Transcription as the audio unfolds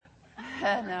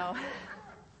No,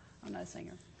 I'm not a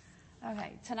singer.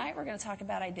 Okay, tonight we're going to talk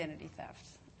about identity theft.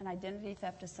 And identity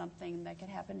theft is something that can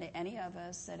happen to any of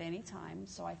us at any time,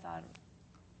 so I thought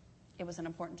it was an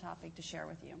important topic to share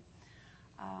with you.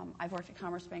 I've worked at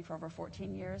Commerce Bank for over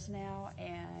 14 years now,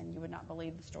 and you would not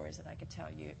believe the stories that I could tell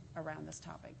you around this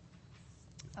topic.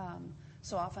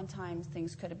 So oftentimes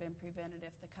things could have been prevented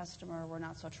if the customer were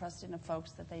not so trusting of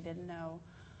folks that they didn't know,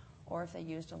 or if they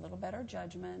used a little better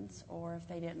judgment, or if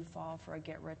they didn't fall for a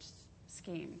get-rich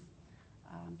scheme.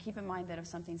 Keep in mind that if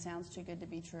something sounds too good to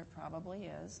be true, it probably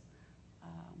is.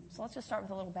 So let's just start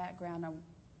with a little background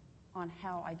on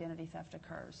how identity theft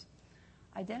occurs.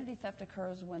 Identity theft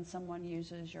occurs when someone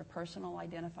uses your personal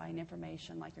identifying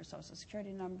information like your social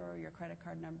security number, your credit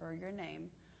card number, your name,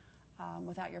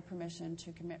 without your permission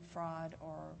to commit fraud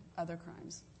or other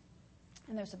crimes.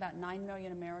 And there's about 9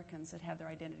 million Americans that have their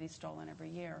identity stolen every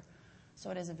year. So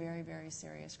it is a very, very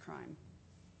serious crime.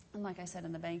 And like I said,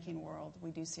 in the banking world,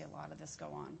 we do see a lot of this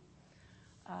go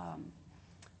on.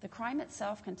 The crime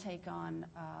itself can take on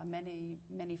many,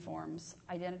 many forms.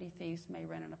 Identity thieves may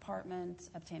rent an apartment,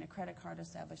 obtain a credit card,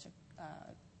 establish a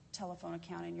telephone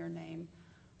account in your name.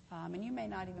 And you may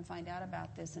not even find out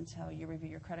about this until you review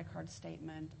your credit card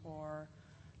statement or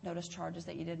notice charges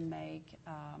that you didn't make,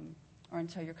 or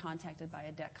until you're contacted by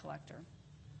a debt collector.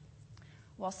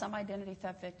 While some identity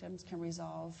theft victims can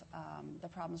resolve the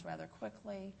problems rather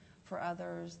quickly, for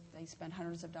others, they spend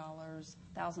hundreds of dollars,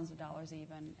 thousands of dollars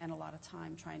even, and a lot of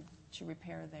time trying to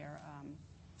repair their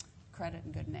credit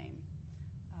and good name.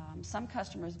 Some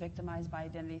customers victimized by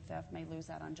identity theft may lose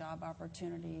out on job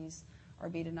opportunities or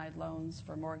be denied loans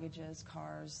for mortgages,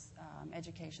 cars,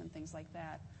 education, things like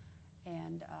that,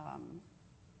 and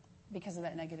because of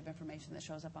that negative information that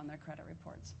shows up on their credit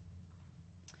reports.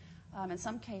 In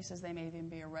some cases, they may even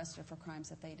be arrested for crimes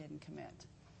that they didn't commit.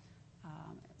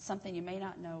 Something you may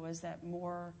not know is that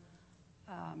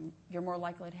you're more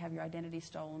likely to have your identity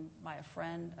stolen by a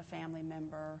friend, a family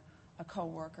member, a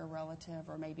coworker, relative,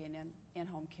 or maybe an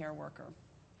in-home care worker.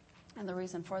 And the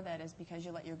reason for that is because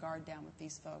you let your guard down with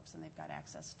these folks and they've got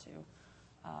access to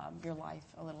your life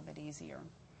a little bit easier.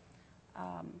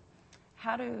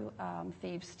 How do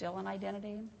thieves steal an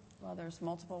identity? Well, there's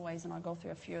multiple ways, and I'll go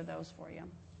through a few of those for you.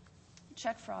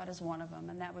 Check fraud is one of them,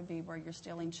 and that would be where you're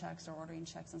stealing checks or ordering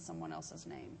checks in someone else's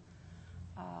name.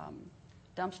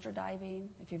 Dumpster diving,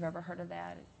 if you've ever heard of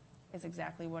that, is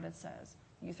exactly what it says.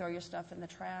 You throw your stuff in the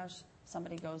trash,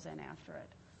 somebody goes in after it.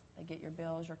 They get your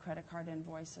bills, your credit card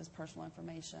invoices, personal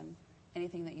information,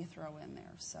 anything that you throw in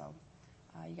there. So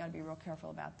you got to be real careful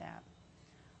about that.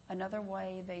 Another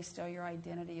way they steal your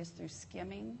identity is through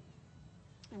skimming.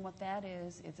 And what that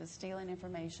is it's stealing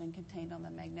information contained on the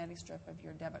magnetic strip of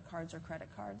your debit cards or credit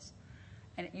cards.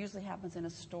 And it usually happens in a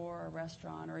store, a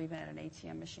restaurant, or even at an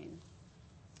ATM machine.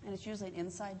 And it's usually an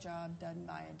inside job done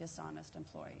by a dishonest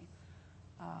employee.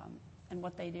 And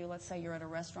what they do, let's say you're at a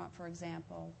restaurant, for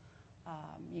example,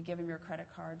 you give them your credit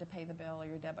card to pay the bill or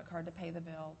your debit card to pay the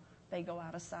bill. They go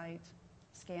out of sight,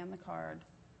 scan the card,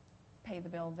 pay the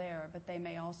bill there, but they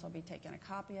may also be taking a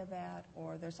copy of that,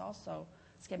 or there's also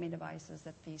skimming devices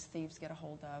that these thieves get a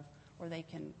hold of where they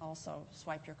can also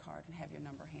swipe your card and have your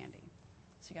number handy.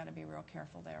 So you got to be real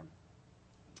careful there.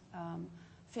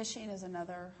 Phishing is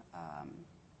another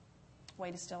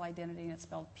way to steal identity, and it's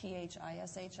spelled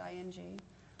P-H-I-S-H-I-N-G.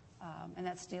 And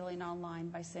that's stealing online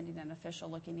by sending an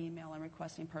official-looking email and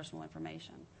requesting personal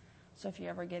information. So if you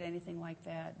ever get anything like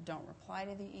that, don't reply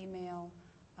to the email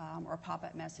or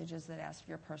pop-up messages that ask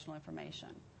for your personal information.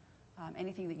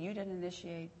 Anything that you didn't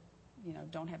initiate,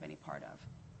 don't have any part of.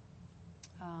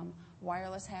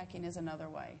 Wireless hacking is another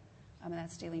way. And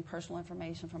that's stealing personal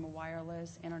information from a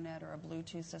wireless, internet, or a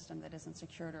Bluetooth system that isn't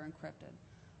secured or encrypted.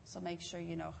 So make sure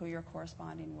you know who you're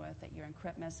corresponding with, that you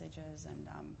encrypt messages, and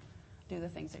do the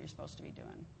things that you're supposed to be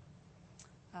doing.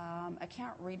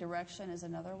 Account redirection is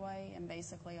another way, and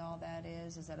basically all that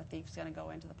is that a thief's going to go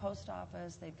into the post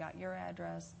office, they've got your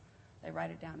address, they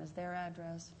write it down as their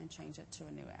address and change it to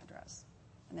a new address.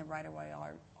 And then right away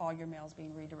all your mail's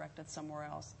being redirected somewhere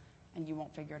else, and you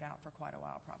won't figure it out for quite a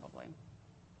while probably.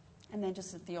 And then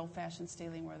just the old-fashioned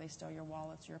stealing where they steal your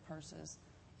wallets, your purses,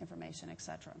 information,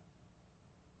 etc.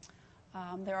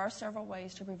 There are several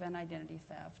ways to prevent identity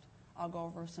theft. I'll go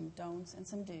over some don'ts and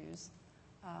some do's.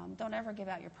 Don't ever give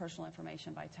out your personal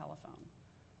information by telephone,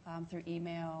 through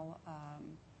email,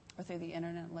 or through the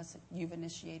internet unless you've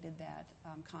initiated that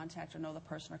contact or know the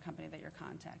person or company that you're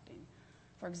contacting.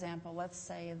 For example, let's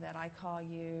say that I call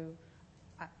you,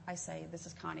 I say, this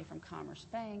is Connie from Commerce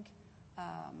Bank.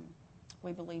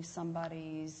 We believe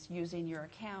somebody's using your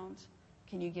account.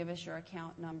 Can you give us your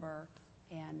account number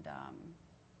and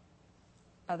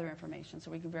other information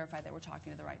so we can verify that we're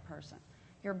talking to the right person.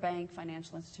 Your bank,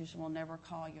 financial institution will never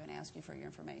call you and ask you for your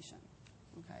information,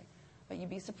 okay? But you'd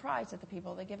be surprised at the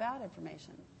people that give out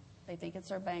information. They think it's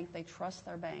their bank, they trust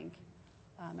their bank,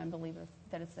 and believe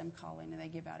that it's them calling, and they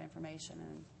give out information,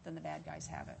 and then the bad guys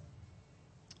have it.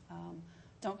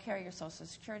 Don't carry your Social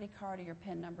Security card or your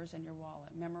PIN numbers in your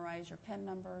wallet. Memorize your PIN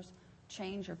numbers.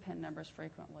 Change your PIN numbers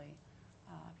frequently.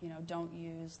 Don't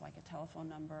use like a telephone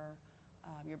number,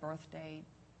 your birth date,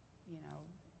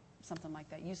 something like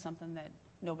that. Use something that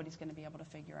nobody's going to be able to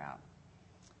figure out.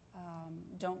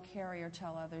 Don't carry or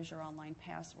tell others your online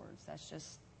passwords. That's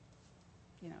just,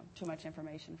 too much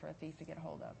information for a thief to get a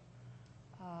hold of.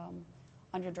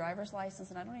 On your driver's license,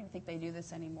 and I don't even think they do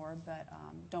this anymore, but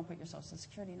don't put your Social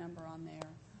Security number on there.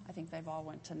 I think they've all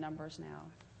went to numbers now,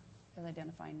 as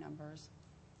identifying numbers.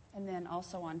 And then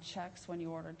also on checks, when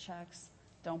you order checks,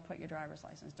 don't put your driver's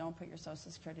license. Don't put your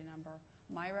Social Security number.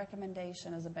 My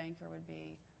recommendation as a banker would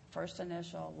be first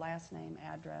initial, last name,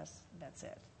 address, that's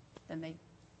it. Then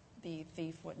the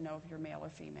thief wouldn't know if you're male or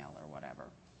female or whatever.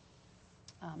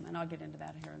 And I'll get into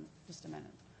that here in just a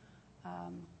minute.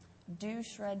 Do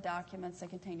shred documents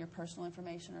that contain your personal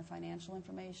information or financial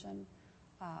information.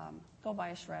 Go buy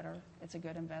a shredder. It's a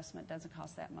good investment. Doesn't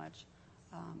cost that much,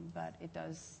 but it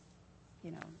does,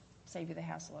 save you the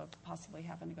hassle of possibly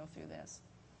having to go through this.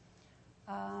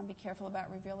 Be careful about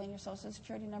revealing your Social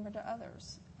Security number to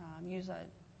others. Use a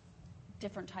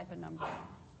different type of number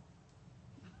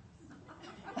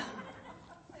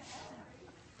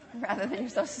rather than your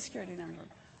Social Security number.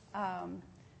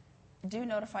 Do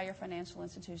notify your financial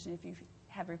institution if you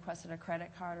have requested a credit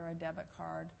card or a debit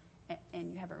card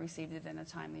and you haven't received it in a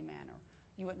timely manner.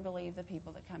 You wouldn't believe the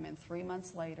people that come in 3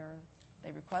 months later,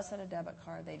 they requested a debit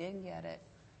card, they didn't get it,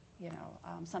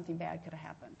 something bad could have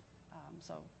happened.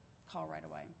 So call right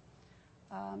away.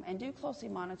 And do closely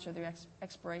monitor the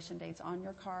expiration dates on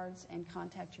your cards and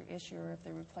contact your issuer if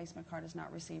the replacement card is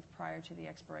not received prior to the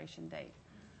expiration date.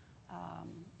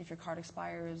 If your card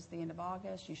expires the end of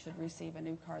August, you should receive a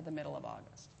new card the middle of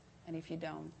August. And if you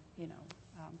don't,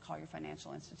 call your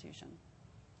financial institution.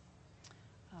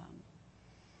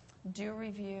 Do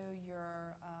review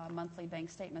your monthly bank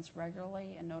statements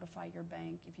regularly and notify your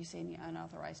bank if you see any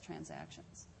unauthorized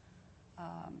transactions.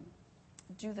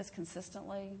 Do this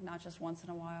consistently, not just once in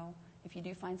a while. If you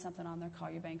do find something on there, call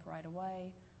your bank right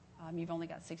away. You've only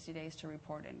got 60 days to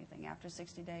report anything. After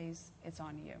 60 days, it's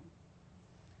on you.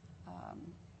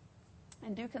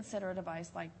 And do consider a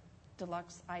device like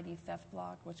Deluxe ID Theft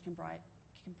Block, which can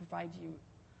provide you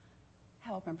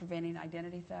help in preventing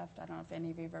identity theft. I don't know if any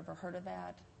of you have ever heard of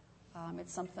that.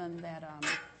 It's something that,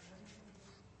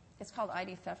 it's called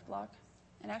ID Theft Block.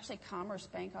 And actually Commerce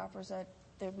Bank offers it.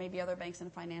 There may be other banks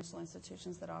and financial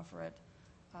institutions that offer it.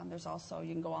 There's also,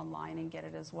 you can go online and get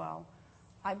it as well.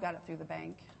 I've got it through the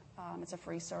bank. It's a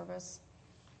free service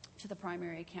to the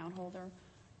primary account holder.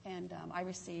 And I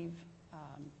receive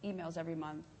emails every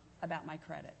month about my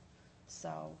credit.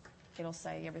 So it'll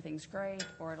say everything's great,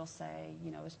 or it'll say,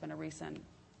 there's been a recent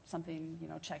something,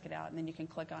 check it out. And then you can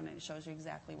click on it. It shows you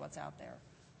exactly what's out there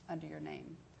under your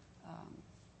name.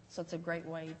 So it's a great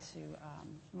way to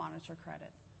monitor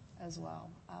credit as well.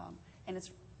 And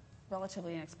it's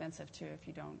relatively inexpensive, too, if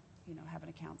you don't, have an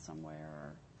account somewhere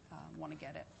or want to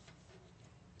get it.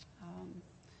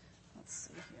 Let's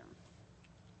see here.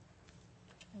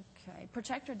 Okay.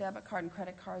 Protect your debit card and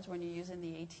credit cards when you're using the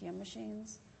ATM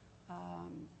machines.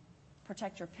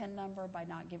 Protect your PIN number by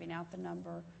not giving out the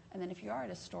number. And then if you are at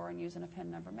a store and using a PIN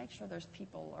number, make sure there's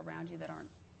people around you that aren't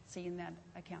seeing that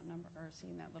account number or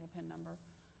seeing that little PIN number.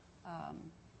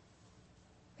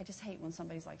 I just hate when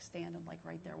somebody's like standing like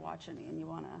right there watching you and you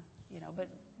want to, but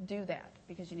do that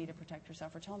because you need to protect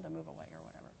yourself or tell them to move away or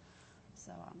whatever.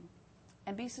 So,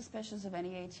 and be suspicious of any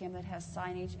ATM that has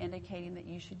signage indicating that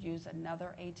you should use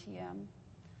another ATM.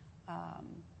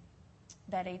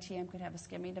 That ATM could have a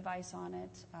skimming device on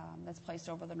it that's placed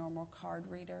over the normal card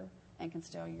reader and can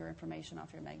steal your information off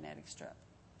your magnetic strip.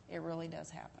 It really does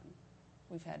happen.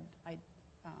 We've had,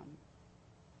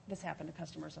 this happened to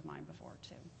customers of mine before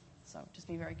too. So just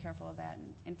be very careful of that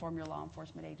and inform your law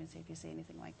enforcement agency if you see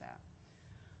anything like that.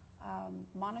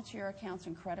 Monitor your accounts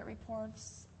and credit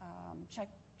reports.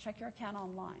 Check your account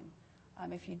online.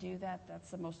 If you do that,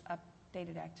 that's the most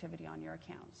updated activity on your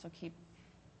account. So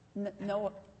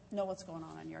know what's going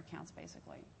on in your accounts,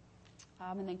 basically.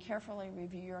 And then carefully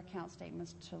review your account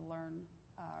statements to learn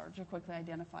or to quickly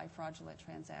identify fraudulent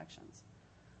transactions.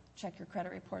 Check your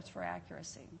credit reports for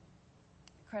accuracy.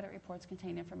 Credit reports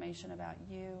contain information about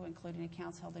you, including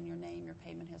accounts held in your name, your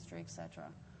payment history, etc.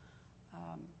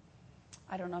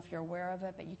 I don't know if you're aware of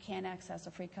it, but you can access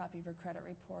a free copy of your credit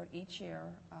report each year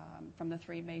from the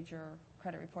 3 major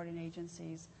credit reporting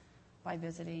agencies by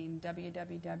visiting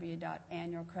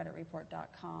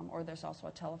www.annualcreditreport.com, or there's also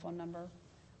a telephone number.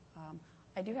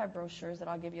 I do have brochures that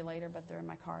I'll give you later, but they're in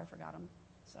my car. I forgot them.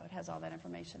 So it has all that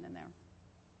information in there.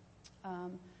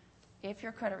 If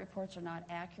your credit reports are not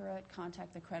accurate,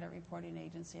 contact the credit reporting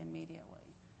agency immediately.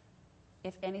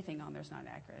 If anything on there is not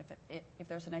accurate, if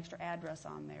there's an extra address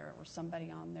on there or somebody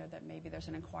on there that maybe there's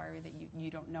an inquiry that you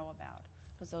don't know about,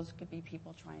 because those could be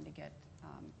people trying to get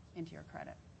into your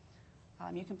credit.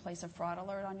 You can place a fraud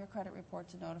alert on your credit report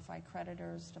to notify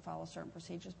creditors to follow certain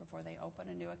procedures before they open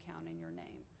a new account in your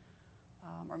name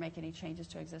or make any changes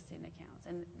to existing accounts.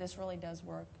 And this really does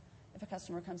work. If a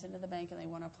customer comes into the bank and they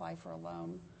want to apply for a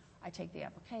loan, I take the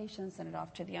application, send it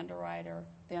off to the underwriter.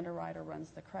 The underwriter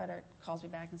runs the credit, calls me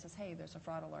back and says, hey, there's a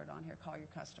fraud alert on here. Call your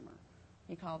customer.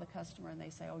 You call the customer and they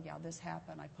say, oh, yeah, this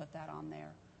happened. I put that on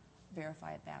there.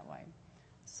 Verify it that way.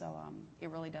 So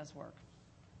it really does work.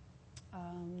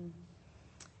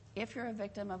 If you're a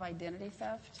victim of identity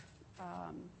theft,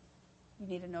 you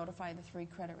need to notify the 3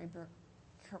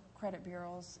 credit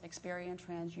bureaus, Experian,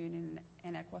 TransUnion,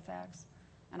 and Equifax.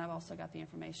 And I've also got the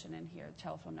information in here,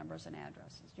 telephone numbers and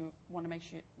addresses. You want to make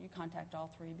sure you contact all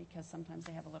 3 because sometimes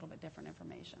they have a little bit different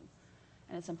information.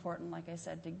 And it's important, like I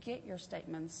said, to get your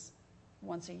statements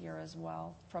once a year as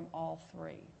well from all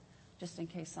 3, just in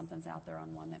case something's out there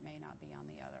on one that may not be on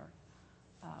the other.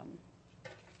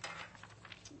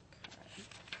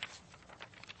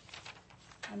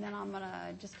 And then I'm going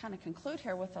to just kind of conclude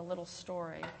here with a little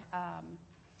story.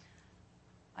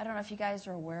 I don't know if you guys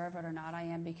are aware of it or not. I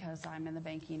am because I'm in the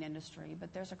banking industry.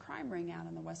 But there's a crime ring out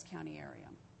in the West County area.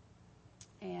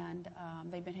 And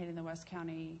they've been hitting the West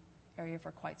County area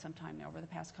for quite some time now, over the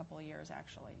past couple of years,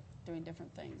 actually, doing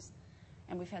different things.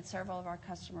 And we've had several of our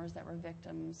customers that were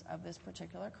victims of this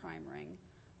particular crime ring.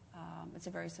 It's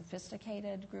a very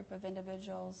sophisticated group of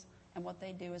individuals. And what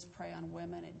they do is prey on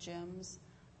women at gyms,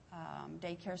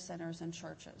 daycare centers, and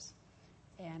churches,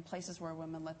 and places where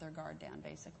women let their guard down,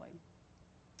 basically.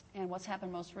 And what's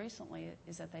happened most recently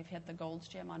is that they've hit the Gold's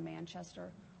Gym on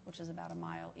Manchester, which is about a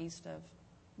mile east of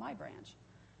my branch.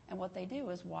 And what they do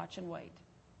is watch and wait.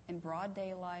 In broad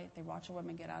daylight, they watch a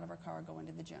woman get out of her car, go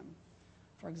into the gym,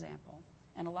 for example.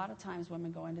 And a lot of times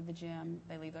women go into the gym,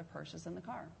 they leave their purses in the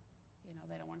car. You know,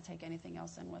 they don't want to take anything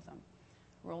else in with them.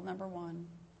 Rule number 1,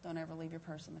 don't ever leave your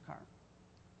purse in the car.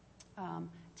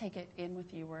 Take it in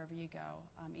with you wherever you go,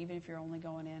 even if you're only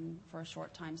going in for a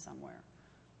short time somewhere.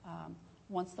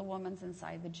 Once the woman's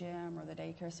inside the gym or the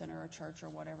daycare center or church or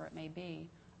whatever it may be,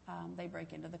 they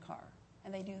break into the car.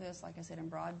 And they do this, like I said, in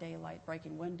broad daylight,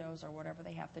 breaking windows or whatever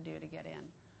they have to do to get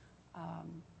in.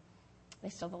 They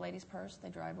steal the lady's purse, they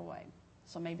drive away.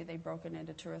 So maybe they've broken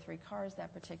into 2 or 3 cars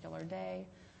that particular day.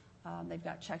 They've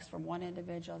got checks from one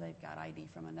individual, they've got ID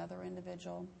from another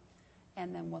individual.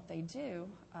 And then what they do,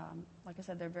 like I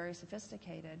said, they're very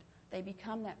sophisticated. They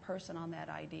become that person on that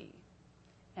ID.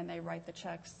 And they write the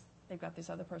checks. They've got this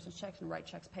other person's checks and write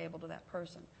checks payable to that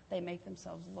person. They make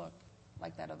themselves look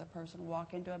like that other person,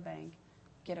 walk into a bank,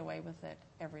 get away with it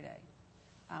every day.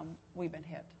 We've been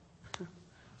hit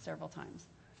several times.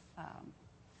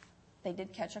 They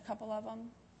did catch a couple of them,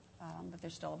 but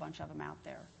there's still a bunch of them out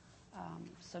there.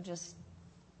 So just,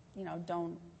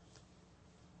 don't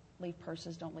leave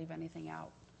purses, don't leave anything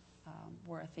out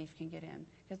where a thief can get in.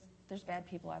 Because there's bad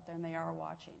people out there, and they are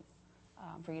watching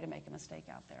for you to make a mistake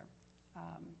out there.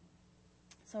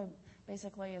 So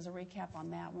basically, as a recap on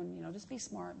that one, just be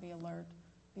smart, be alert,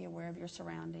 be aware of your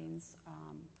surroundings.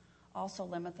 Also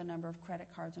limit the number of credit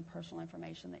cards and personal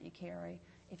information that you carry.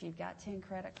 If you've got 10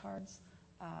 credit cards,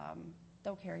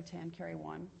 don't carry 10, carry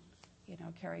 1.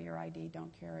 Carry your ID,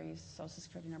 don't carry social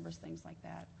security numbers, things like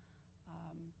that.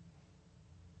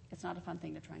 It's not a fun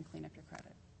thing to try and clean up your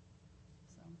credit.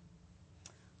 So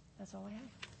that's all I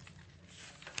have.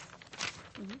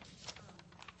 Mm-hmm.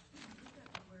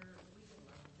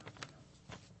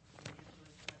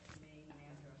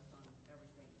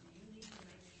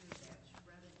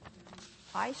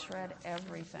 I shred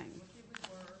everything. He's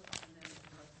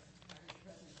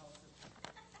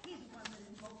the one that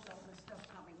invokes all this stuff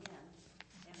coming in,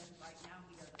 and it's like now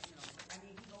he doesn't,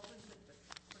 he opens it, but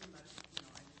pretty much,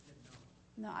 I just didn't know.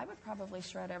 No, I would probably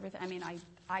shred everything. I mean,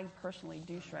 I personally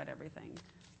do shred everything.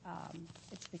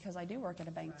 It's because I do work at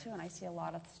a bank, too, and I see a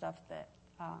lot of stuff that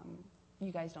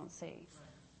you guys don't see.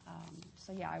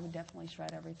 So, yeah, I would definitely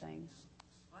shred everything.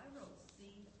 I wrote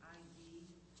CID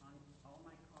on all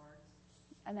my cards.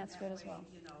 And that's good as well.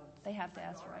 They have to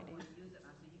ask for ID. I want to use it.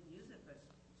 I said, you can use it, but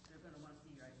they're going to want to see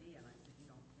your ID. And I said,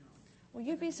 Well,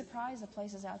 you'd be surprised the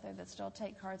places out there that still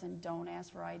take cards and don't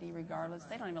ask for ID regardless.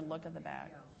 They don't even look at the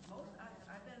back. Yeah,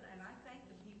 I've been, and I thank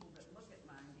the people that look at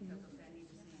mine because they'll say, I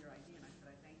need to see your ID, and I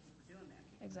said, I thank you for doing that.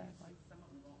 Because Exactly. some of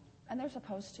them won't. And they're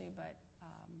supposed to, but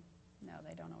no,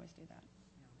 they don't always do that.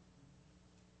 Yeah.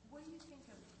 What do you think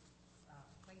of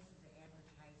places that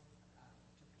advertise to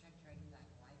protect your ID, like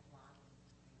LifeLock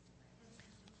and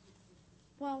things like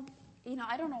that? Well,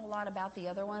 I don't know a lot about the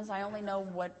other ones. I only know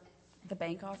what the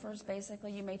bank offers,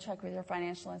 basically. You may check with your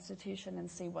financial institution and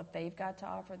see what they've got to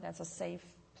offer. That's a safe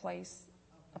place,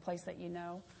 a place that you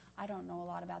know. I don't know a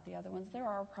lot about the other ones. There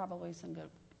are probably some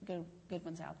good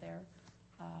ones out there.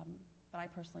 But I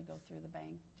personally go through the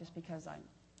bank just because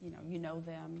you know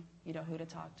them, you know who to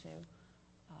talk to.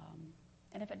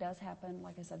 And if it does happen,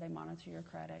 like I said, they monitor your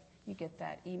credit. You get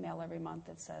that email every month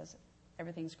that says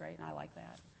everything's great, and I like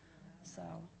that. So,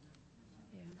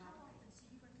 yeah. How often, so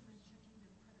you recommend checking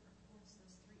the credit reports,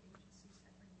 those 3 agencies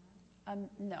every month?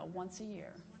 No, once a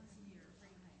year. Once a year,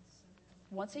 very nice. So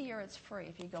Once a year, it's free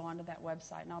if you go onto that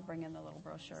website, and I'll bring in the little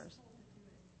brochures. told to do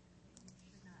it, you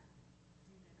should not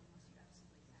do that unless you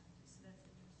absolutely have to. So that's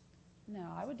interesting. No,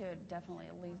 I would do it definitely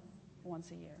at least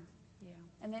once a year. Yeah.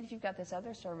 And then if you've got this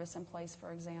other service in place,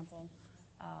 for example,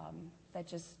 that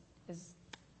just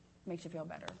makes you feel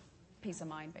better. Peace of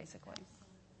mind, basically.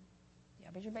 Yeah,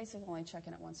 but you're basically only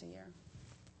checking it once a year.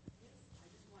 I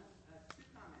just want two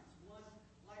comments. One,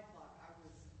 LifeLock. I was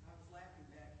laughing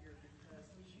back here because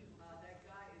that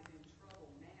guy is in trouble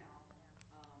now.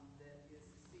 That is the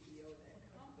CEO of that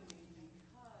company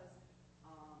because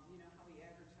you know how he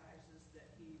advertises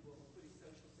that he will put his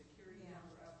social security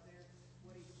number up there.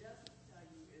 What he doesn't tell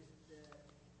you is that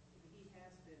he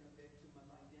has been a victim of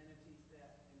identity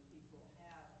theft, and people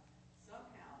have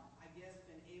somehow, I guess,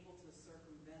 been able to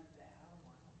circumvent that.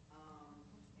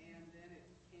 And then it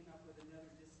came up with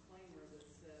another disclaimer that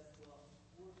says, well,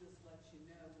 we'll just let you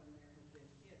know when there have been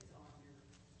hits on your,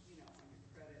 on your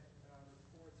credit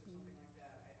reports or something like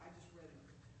that. I just read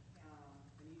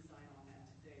an e-sign on that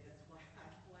today. That's why I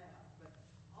laughed. But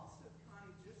also,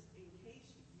 Connie, just in case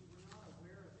you were not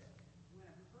aware of it, when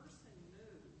a person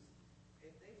moves,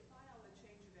 if they file a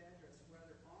change of address,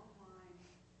 whether online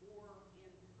or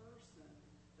in person,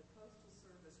 the Postal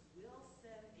Service will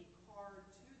send a card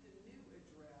to the new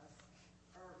address,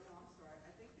 or no, I'm sorry,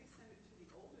 I think they send it to the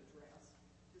old address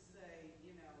to say,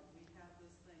 we have this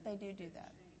thing. They do that's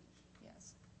that. changed.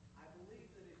 Yes. I believe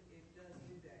that it does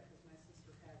do that because my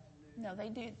sister had to move. No, they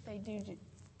do do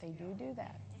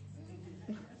that.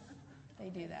 They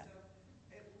do that. So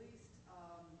at least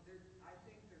I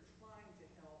think they're trying to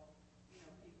help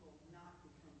people not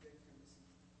become victims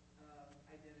of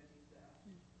identity theft.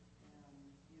 And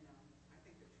I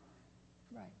think they're trying.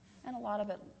 Right. And a lot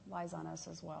of it lies on us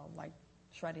as well, like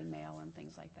shredding mail and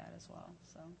things like that as well.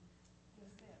 So, Does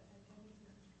that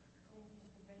identity thing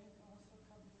at the bank also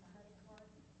cover the credit card,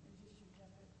 or just your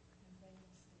debit and bank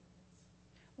statements?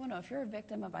 well, no, if you're a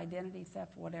victim of identity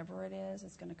theft, whatever it is,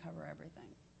 it's going to cover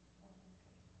everything. Oh,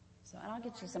 okay. So, and I'll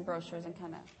get you some brochures and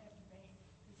kind of. At the bank,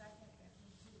 because I think that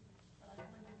me too, but I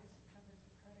wondered if it covers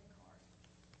the credit card.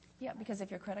 Yeah, because if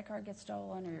your credit card gets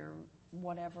stolen or your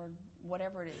whatever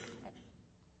it is,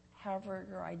 however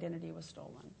your identity was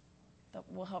stolen, that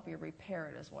will help you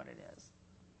repair it is what it is,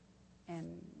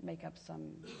 and make up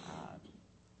some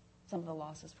of the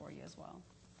losses for you as well.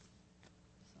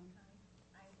 So, A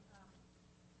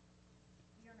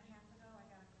year and a half ago, I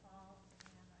got a call,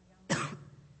 and a young lady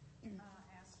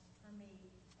asked for me,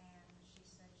 and she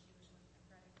said she was with the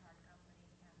credit card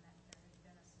company, and that there had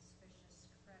been a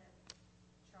suspicious credit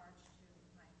charge to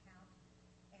my account.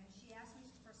 And she asked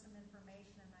me for some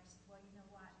information, and I said, well, you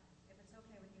know what, if it's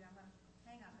okay with you, I'm going to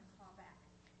hang up and call back.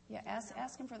 yeah,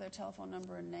 ask them for their telephone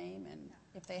number and name, and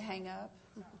if they hang up,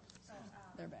 So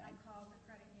they're bad. I called the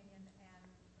credit union and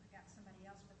I got somebody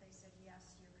else, but they said,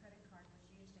 yes, your credit card was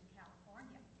used in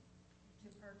California to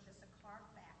purchase a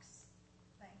Carfax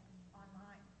thing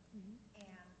online.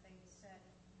 And they said,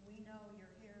 we know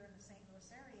you're here in the St. Louis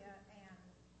area, and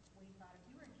we thought if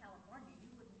you were in California,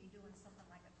 you wouldn't be doing something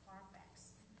like a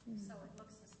Carfax. So it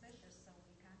looks suspicious, so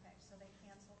we contacted. So they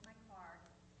canceled my card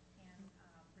and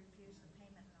refused the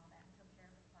payment and all that and took care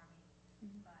of it for me.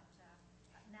 But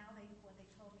now what they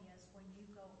told me is when you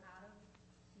go out of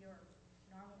your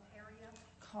normal area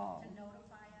Call. to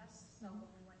notify us. So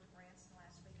when we went to Branson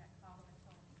last week, I called them and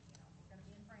told them, we're going to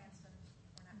be in Branson.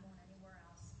 We're not going anywhere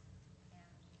else.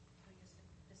 And we just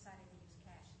decided to use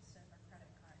cash instead of a credit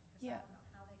card. Because Yeah. I don't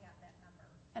know how they got that number.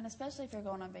 And especially if you're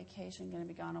going on vacation, going to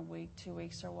be gone a week, 2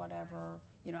 weeks, or whatever,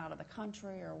 out of the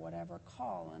country or whatever,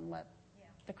 call and let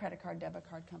Yeah. the credit card, debit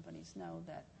card companies know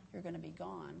that you're going to be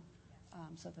gone.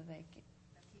 so that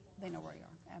they know where you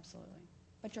are. Absolutely.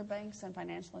 But your banks and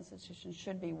financial institutions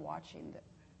should be watching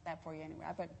that for you anyway.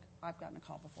 I've gotten a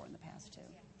call before in the past too.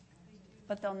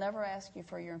 But they'll never ask you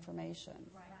for your information.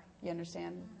 You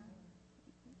understand?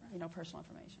 You know, personal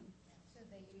information. So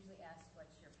they usually ask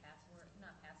what's your password,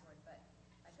 not password, but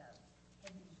like a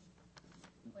hidden,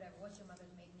 whatever, what's your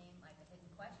mother's maiden name, like a hidden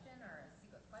question or a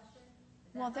secret question?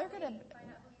 Is that Well, they're how going they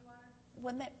find out who you are?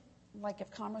 when they, like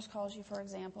if Commerce calls you, for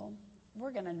example,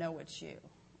 we're going to know it's you.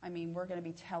 I mean, we're going to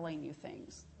be telling you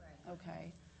things. Right.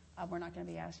 Okay? We're not going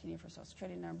to be asking you for social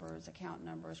security numbers, account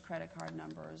numbers, credit card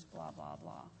numbers, blah, blah,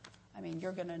 blah. I mean,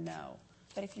 you're going to know.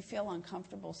 But if you feel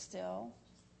uncomfortable still,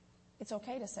 it's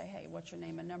okay to say, hey, what's your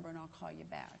name and number, and I'll call you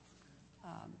back.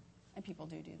 And people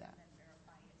do that. And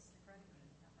verify it's the credit card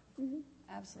number.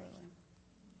 Absolutely.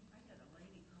 I had a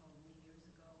lady call me years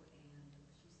ago, and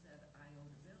she said I owed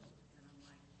a bill, and I'm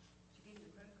like, she gave me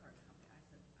the credit card company. I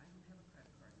said, I don't have a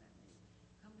credit card in that name.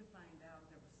 Come to find out,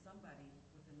 there was somebody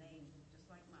with a name just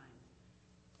like mine,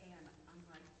 and I'm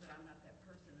like, but I'm not that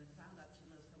person, and found out she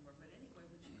lives somewhere. But anyway,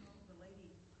 when she called, the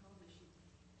lady called me,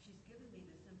 she's given me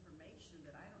this information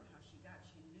that I don't know how she got.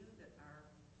 She knew that our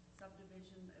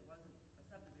subdivision, it wasn't a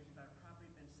subdivision, but our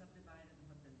property had been subdivided and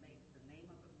what the name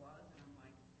of it was, and I'm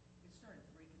like, it started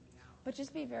freaking me out. But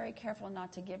just be very careful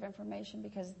not to give information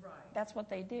because Right. that's what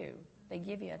they do. They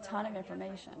give you a ton of Well, I guess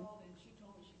information. I called, and she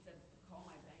told me, she said, call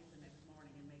my bank the next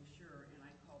morning and make sure, and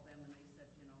I called them, and they said,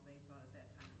 you know, they thought at that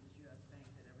time it was U.S. Bank,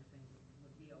 that everything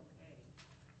would be okay.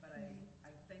 But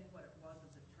I think what it was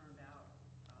is it turned out,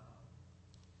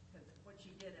 because what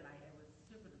she did, and it was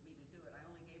stupid of me to do it, I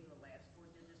only gave her the last 4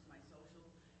 digits of my social,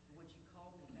 and when she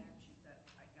called me back, she said,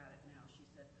 I got it now. She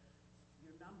said,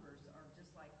 your numbers are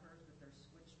just like hers, but they're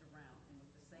switched around, and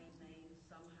with the same name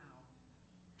somehow.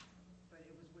 But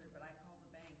it was weird. But I called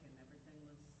the bank, and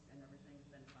everything's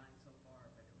been fine so far.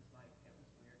 But it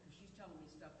was weird because she's telling me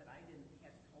stuff that I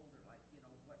hadn't told her, like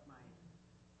what my.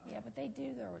 Yeah, but they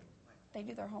do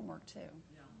their homework too.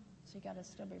 Yeah. So you got to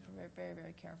still be very, very,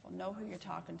 very careful. Know who you're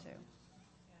talking to.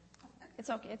 It's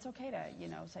okay. It's okay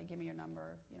to say, give me your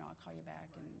number. I'll call you back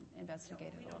and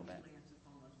investigate it a little bit. We don't usually answer the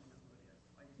phone unless we know who it is.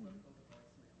 I just let it go to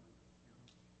voicemail.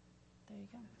 There you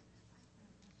go.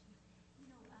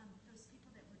 Those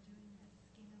people that were doing that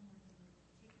scam where they would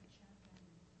take a check and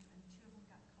 2 of them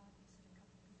got caught, they said a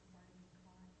couple of people have already been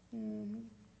caught. Mm-hmm.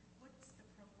 What's the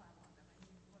profile on them? I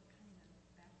mean, what kind of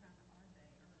background are they,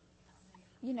 or how they?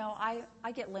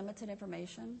 I get limited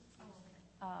information.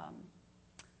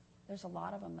 There's a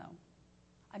lot of them, though.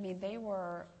 I mean, they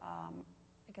were, I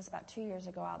guess about 2 years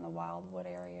ago out in the Wildwood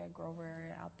area, Grover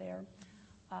area out there.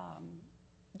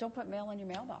 Don't put mail in your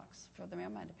mailbox for the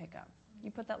mailman to pick up.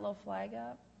 You put that little flag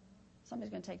up, somebody's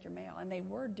going to take your mail. And they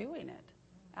were doing it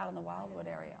out in the Wildwood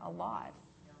area a lot.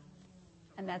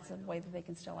 And that's a way that they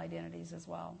can steal identities as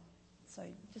well. So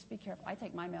just be careful. I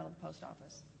take my mail to the post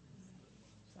office.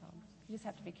 So you just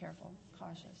have to be careful,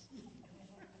 cautious.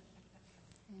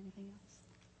 Anything else?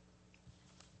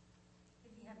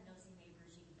 If you have nosy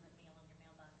neighbors, you can put mail in your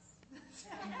mailbox.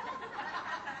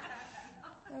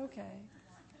 Okay.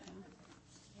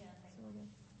 Yeah, So we're good.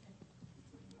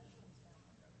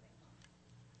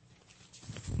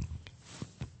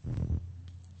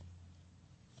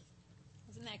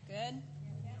 Isn't that good?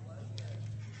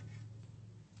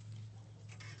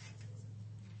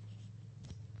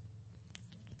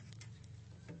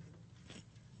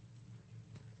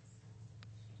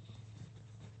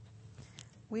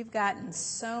 We've gotten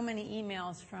so many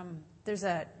emails there's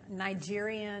a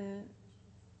Nigerian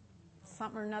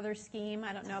something or another scheme.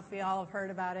 I don't know if we all have heard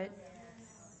about it.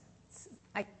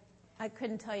 I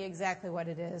couldn't tell you exactly what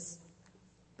it is,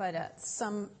 but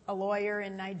a lawyer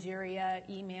in Nigeria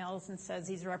emails and says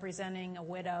he's representing a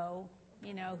widow,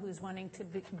 who's wanting to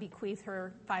bequeath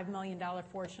her $5 million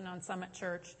fortune on Summit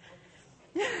Church.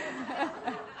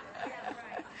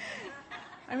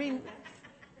 I mean,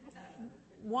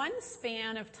 one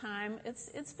span of time,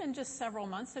 it's been just several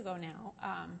months ago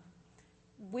now,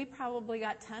 we probably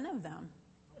got 10 of them.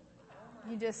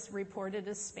 You just reported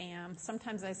as spam.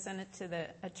 Sometimes I send it to the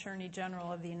Attorney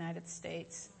General of the United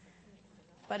States.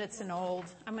 But it's I'm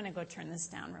going to go turn this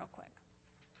down real quick.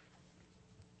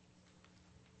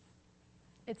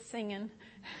 It's singing. I'm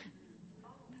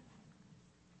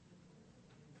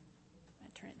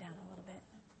going to turn it down a little bit.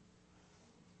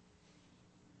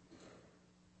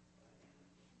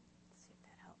 Let's see if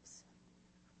that helps.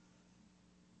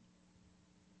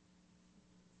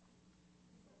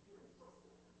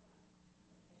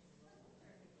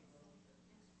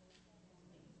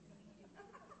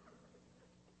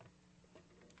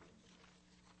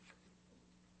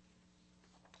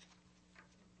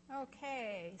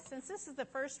 Okay, since this is the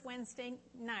first Wednesday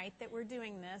night that we're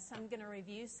doing this, I'm going to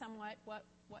review somewhat what.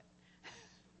 Are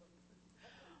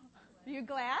you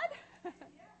glad? Yeah,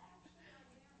 actually I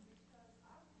am, because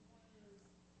I was one of those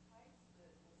types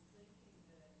that was thinking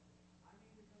that I'm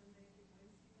either going to make it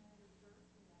Wednesday night or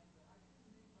Thursday night, but I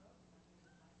couldn't do both. I mean,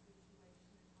 with my situation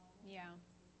at home, Yeah.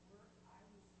 with work, I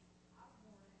was worn out.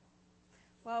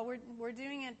 Well, we're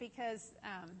doing it because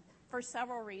for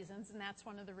several reasons, and that's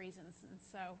one of the reasons. And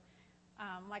so,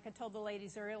 like I told the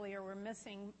ladies earlier, we're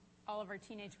missing all of our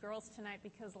teenage girls tonight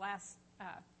because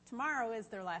tomorrow is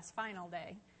their last final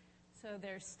day. So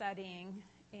they're studying,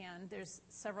 and there's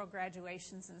several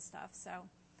graduations and stuff.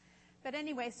 But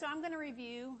anyway, so I'm going to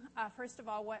review, first of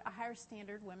all, what a Higher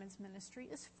Standard Women's Ministry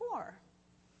is for.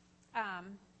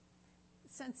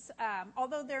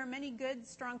 Although there are many good,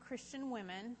 strong Christian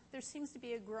women, there seems to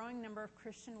be a growing number of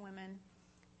Christian women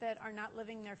that are not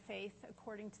living their faith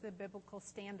according to the biblical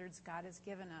standards God has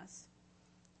given us.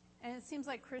 And it seems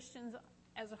like Christians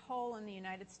as a whole in the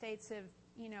United States have,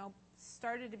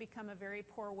 started to become a very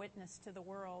poor witness to the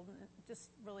world. And it just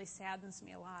really saddens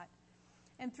me a lot.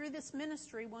 And through this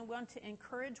ministry, we want to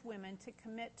encourage women to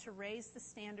commit to raise the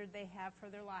standard they have for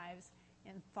their lives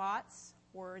in thoughts,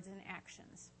 words, and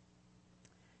actions.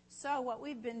 So what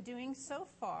we've been doing so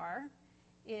far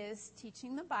is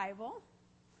teaching the Bible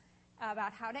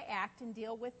about how to act and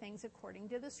deal with things according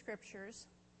to the Scriptures,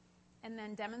 and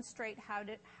then demonstrate how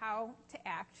to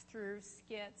act through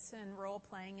skits and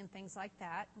role-playing and things like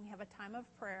that. We have a time of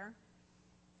prayer,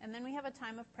 and then we have a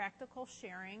time of practical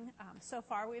sharing. So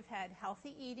far, we've had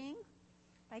healthy eating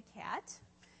by Kat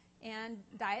and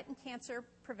diet and cancer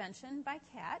prevention by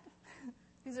Kat,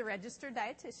 who's a registered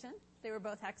dietitian. They were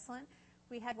both excellent.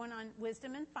 We had one on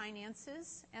wisdom and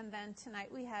finances, and then tonight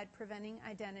we had preventing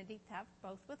identity theft,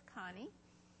 both with Connie.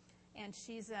 And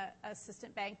she's an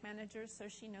assistant bank manager, so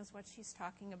she knows what she's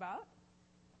talking about.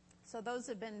 So those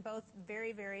have been both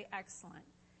very, very excellent.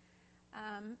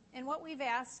 And what we've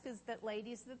asked is that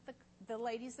the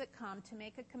ladies that come to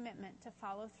make a commitment to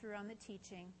follow through on the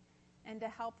teaching and to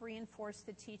help reinforce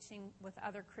the teaching with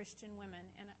other Christian women.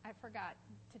 And I forgot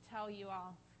to tell you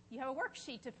all, you have a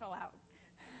worksheet to fill out.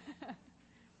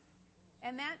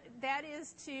 And that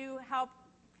is to help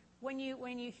when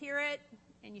you hear it,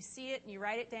 and you see it and you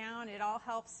write it down, it all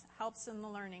helps in the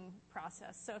learning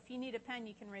process. So if you need a pen,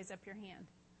 you can raise up your hand.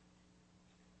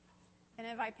 And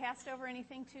have I passed over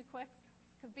anything too quick?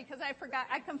 Because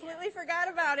I completely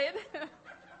forgot about it.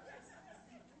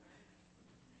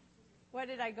 What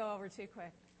did I go over too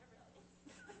quick?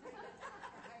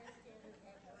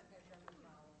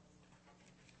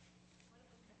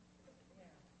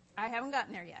 I haven't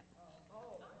gotten there yet.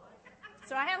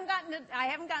 So I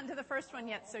haven't gotten to the first one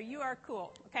yet, so you are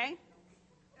cool, okay?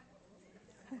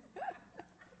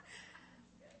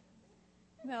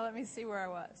 Now let me see where I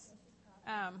was.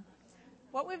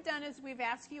 What we've done is we've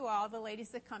asked you all, the ladies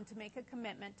that come, to make a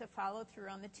commitment to follow through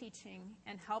on the teaching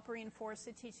and help reinforce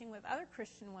the teaching with other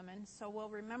Christian women, so we'll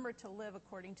remember to live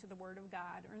according to the Word of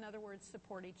God, or in other words,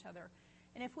 support each other.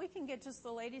 And if we can get just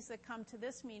the ladies that come to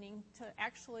this meeting to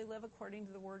actually live according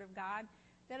to the Word of God,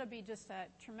 that'll be just a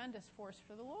tremendous force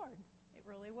for the Lord. It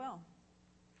really will.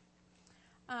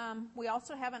 We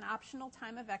also have an optional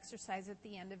time of exercise at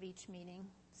the end of each meeting,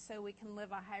 so we can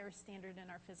live a higher standard in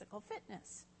our physical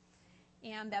fitness.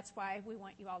 And that's why we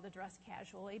want you all to dress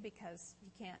casually, because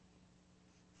you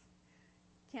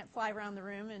can't fly around the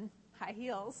room in high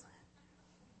heels.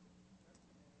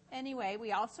 Anyway,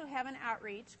 we also have an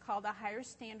outreach called a Higher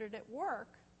Standard at Work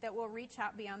that will reach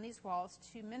out beyond these walls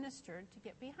to minister, to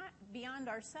get beyond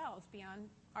ourselves, beyond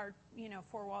our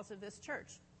four walls of this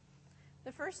church.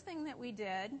 The first thing that we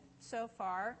did so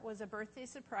far was a birthday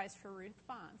surprise for Ruth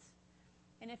Bonds.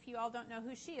 And if you all don't know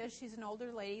who she is, she's an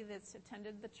older lady that's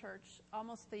attended the church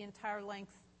almost the entire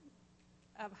length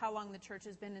of how long the church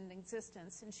has been in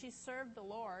existence. And she's served the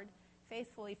Lord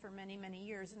faithfully for many, many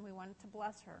years, and we wanted to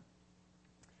bless her.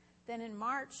 Then in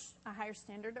March, a Higher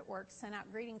Standard at Work sent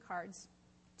out greeting cards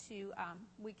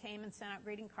we came and sent out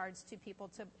greeting cards to people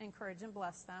to encourage and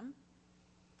bless them.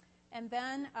 And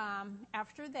then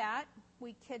after that,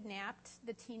 we kidnapped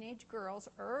the teenage girls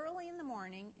early in the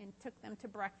morning and took them to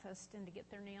breakfast and to get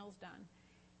their nails done.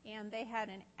 And they had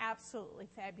an absolutely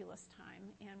fabulous time,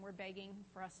 and we're begging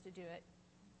for us to do it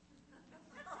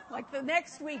like the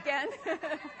next weekend.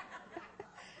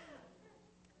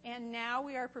 And now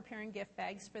we are preparing gift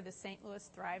bags for the St. Louis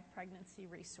Thrive Pregnancy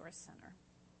Resource Center.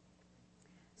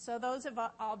 So those have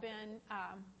all been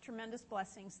tremendous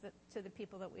blessings to the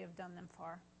people that we have done them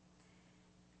for.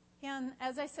 And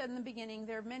as I said in the beginning,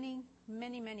 there are many,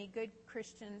 many, many good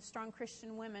Christian, strong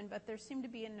Christian women, but there seem to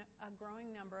be a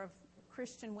growing number of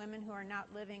Christian women who are not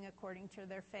living according to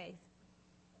their faith.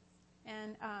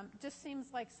 And just seems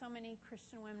like so many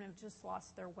Christian women have just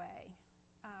lost their way.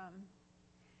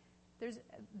 There's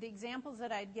the examples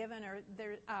that I'd given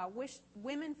are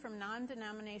women from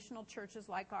non-denominational churches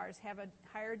like ours have a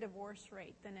higher divorce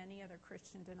rate than any other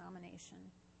Christian denomination.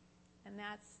 And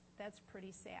that's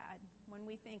pretty sad when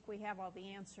we think we have all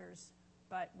the answers,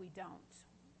 but we don't.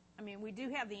 I mean, we do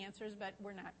have the answers, but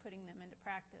we're not putting them into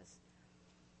practice.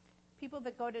 People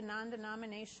that go to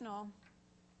non-denominational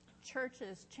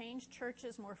churches change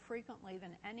churches more frequently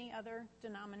than any other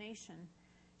denomination,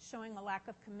 showing a lack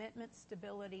of commitment,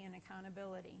 stability, and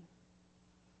accountability.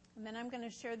 And then I'm going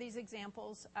to share these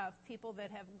examples of people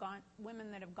that have gone, women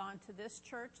that have gone to this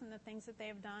church and the things that they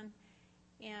have done.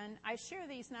 And I share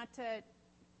these not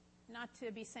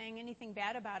to be saying anything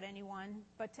bad about anyone,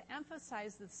 but to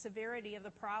emphasize the severity of the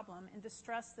problem and to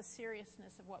stress the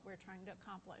seriousness of what we're trying to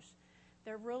accomplish.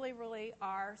 There really, really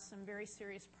are some very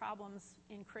serious problems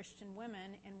in Christian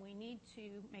women, and we need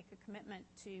to make a commitment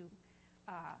to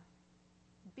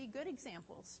be good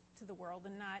examples to the world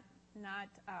and not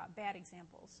bad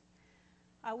examples.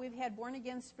 We've had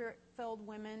born-again, spirit-filled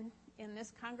women in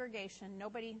this congregation.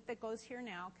 Nobody that goes here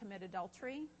now commit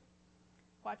adultery,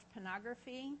 watch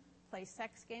pornography, play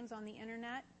sex games on the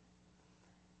internet.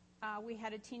 We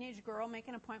had a teenage girl make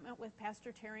an appointment with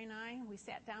Pastor Terry and I. We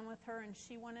sat down with her, and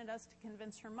she wanted us to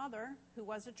convince her mother, who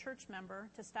was a church member,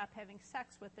 to stop having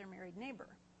sex with their married neighbor.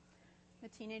 The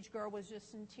teenage girl was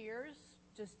just in tears,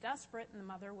 just desperate, and the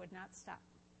mother would not stop.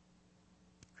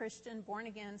 Christian,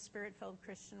 born-again, spirit-filled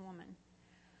Christian woman.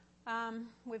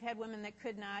 We've had women that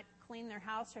could not clean their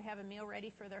house or have a meal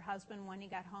ready for their husband when he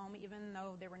got home, even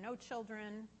though there were no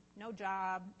children, no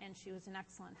job, and she was in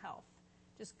excellent health.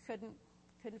 Just couldn't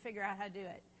figure out how to do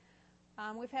it.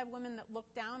 We've had women that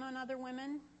look down on other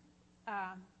women,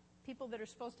 people that are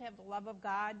supposed to have the love of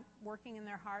God working in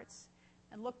their hearts,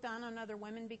 and look down on other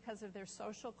women because of their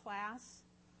social class,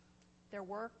 their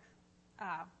work,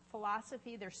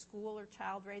 philosophy, their school or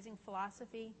child-raising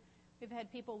philosophy. We've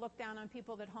had people look down on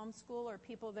people that homeschool, or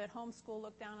people that homeschool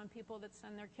look down on people that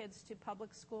send their kids to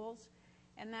public schools,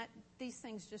 and that these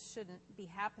things just shouldn't be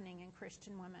happening in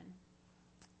Christian women.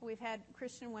 We've had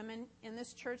Christian women in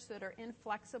this church that are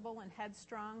inflexible and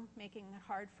headstrong, making it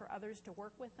hard for others to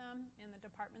work with them in the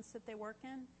departments that they work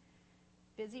in.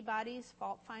 Busybodies,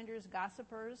 fault finders,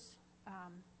 gossipers.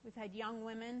 We've had young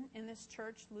women in this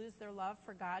church lose their love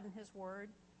for God and His Word.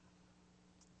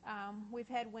 We've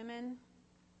had women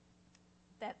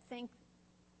that think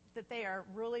that they are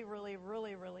really, really,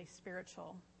 really, really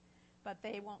spiritual, but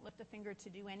they won't lift a finger to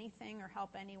do anything or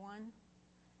help anyone.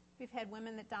 We've had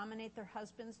women that dominate their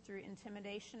husbands through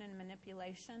intimidation and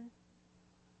manipulation.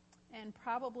 And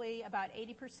probably about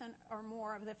 80% or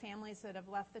more of the families that have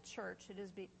left the church, it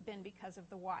has been because of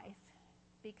the wife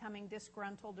becoming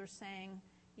disgruntled or saying,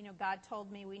 you know, God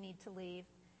told me we need to leave.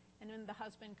 And then the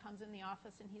husband comes in the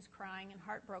office and he's crying and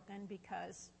heartbroken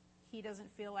because he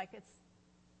doesn't feel like it's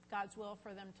God's will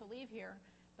for them to leave here,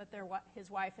 but his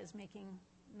wife is making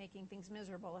things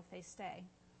miserable if they stay.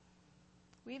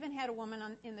 We even had a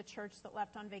woman in the church that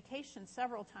left on vacation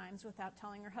several times without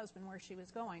telling her husband where she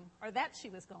was going, or that she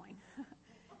was going.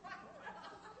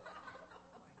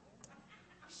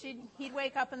 He'd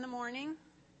wake up in the morning,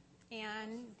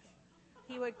 and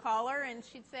he would call her, and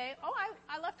she'd say, oh,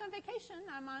 I left on vacation.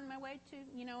 I'm on my way to,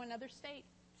 another state.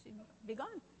 She'd be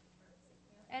gone.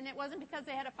 And it wasn't because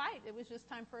they had a fight. It was just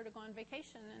time for her to go on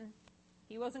vacation, and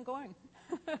he wasn't going.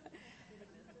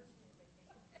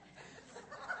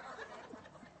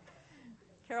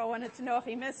 Carol wanted to know if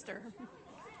he missed her.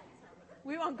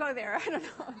 We won't go there. I don't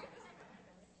know.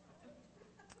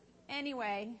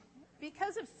 Anyway,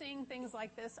 because of seeing things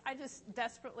like this, I just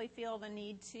desperately feel the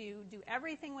need to do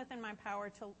everything within my power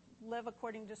to live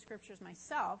according to Scriptures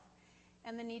myself,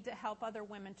 and the need to help other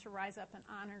women to rise up and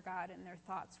honor God in their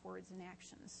thoughts, words, and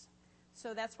actions.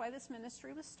 So that's why this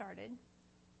ministry was started.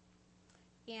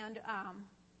 And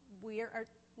we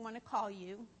want to call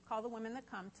the women that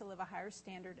come to live a higher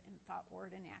standard in thought,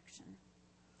 word, and action.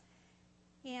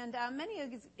 And many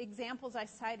examples I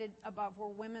cited above were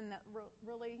women that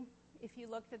really, if you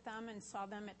looked at them and saw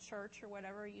them at church or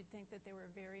whatever, you'd think that they were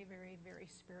very, very, very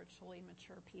spiritually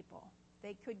mature people.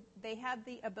 They had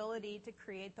the ability to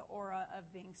create the aura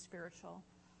of being spiritual.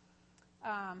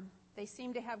 They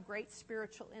seemed to have great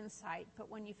spiritual insight, but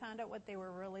when you found out what they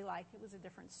were really like, it was a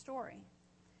different story.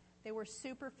 They were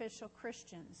superficial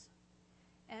Christians.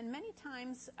 And many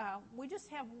times we just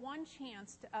have one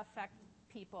chance to affect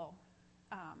people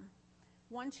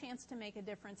one chance to make a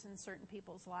difference in certain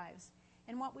people's lives.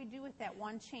 And what we do with that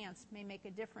one chance may make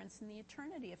a difference in the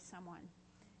eternity of someone.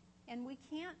 And we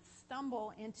can't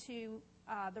stumble into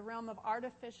the realm of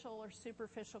artificial or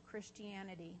superficial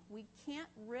Christianity. We can't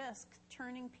risk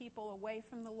turning people away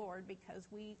from the Lord because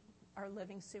we are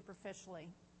living superficially.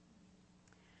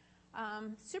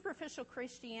 Superficial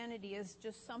Christianity is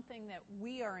just something that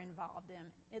we are involved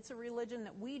in. It's a religion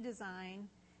that we design,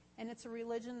 and it's a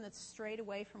religion that's strayed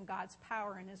away from God's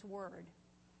power and His Word.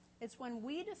 It's when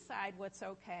we decide what's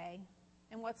okay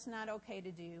and what's not okay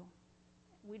to do.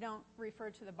 We don't refer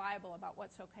to the Bible about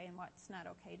what's okay and what's not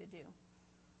okay to do.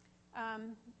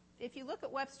 If you look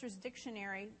at Webster's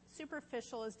dictionary,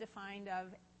 superficial is defined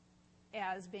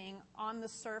as being on the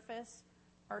surface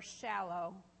or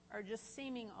shallow or just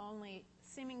seeming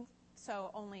so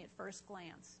only at first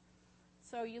glance.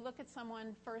 So you look at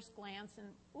someone first glance and,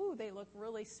 ooh, they look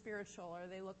really spiritual or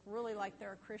they look really like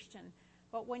they're a Christian.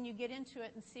 But when you get into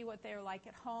it and see what they're like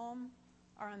at home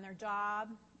or on their job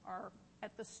or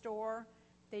at the store,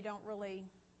 they're not really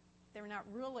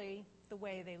the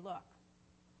way they look.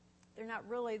 They're not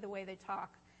really the way they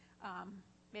talk.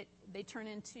 They turn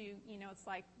into, it's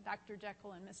like Dr.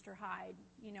 Jekyll and Mr. Hyde.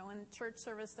 In church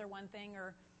service they're one thing,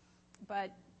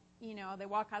 but they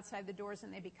walk outside the doors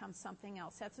and they become something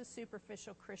else. That's a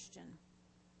superficial Christian.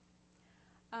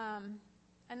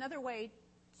 Another word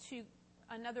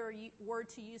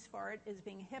to use for it is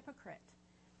being a hypocrite.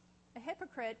 A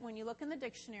hypocrite, when you look in the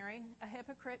dictionary, a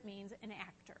hypocrite means an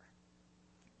actor.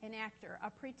 An actor, a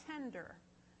pretender,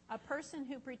 a person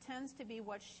who pretends to be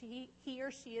what he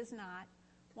or she is not,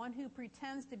 one who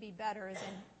pretends to be better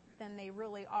than they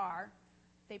really are.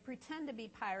 They pretend to be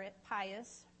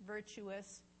pious,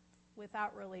 virtuous,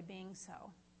 without really being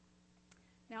so.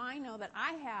 Now, I know that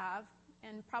I have,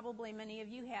 and probably many of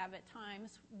you have at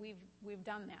times, we've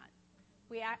done that.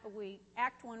 We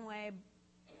act one way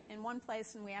in one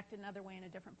place and we act another way in a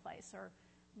different place. Or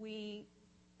we,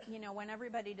 want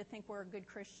everybody to think we're good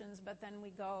Christians, but then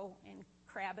we go and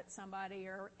crab at somebody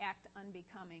or act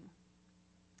unbecoming.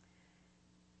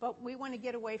 But we want to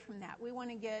get away from that. We want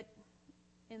to get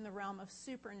in the realm of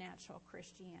supernatural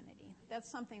Christianity.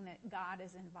 That's something that God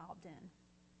is involved in.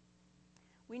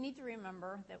 We need to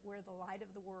remember that we're the light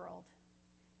of the world,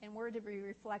 and we're to be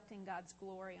reflecting God's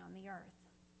glory on the earth.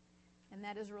 And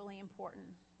that is really important.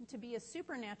 To be a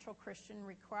supernatural Christian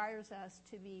requires us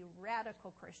to be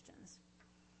radical Christians.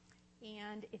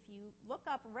 And if you look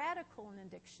up radical in a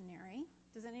dictionary,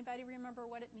 does anybody remember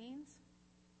what it means?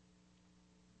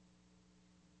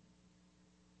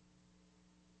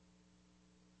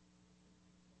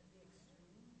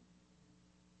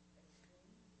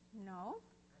 No.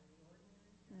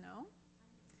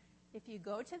 If you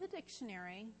go to the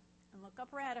dictionary and look up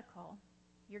radical,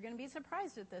 you're going to be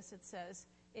surprised at this. It says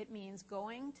it means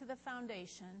going to the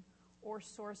foundation or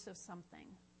source of something,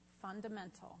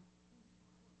 fundamental,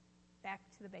 back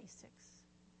to the basics,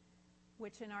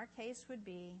 which in our case would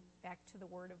be back to the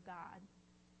Word of God.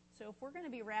 So if we're going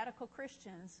to be radical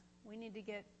Christians, we need to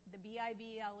get the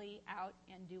Bible out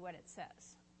and do what it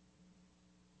says.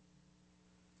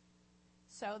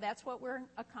 So that's what we're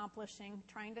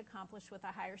trying to accomplish with a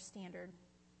Higher Standard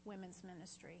Women's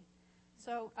Ministry.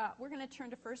 So we're going to turn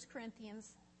to 1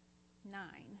 Corinthians 9.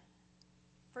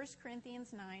 1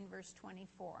 Corinthians 9, verse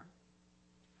 24.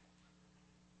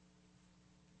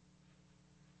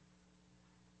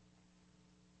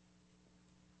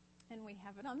 And we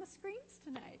have it on the screens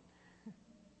tonight.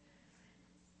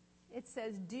 It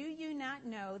says, "Do you not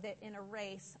know that in a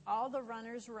race all the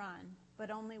runners run,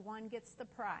 but only one gets the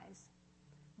prize?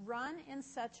 Run in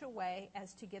such a way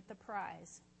as to get the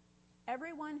prize.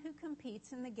 Everyone who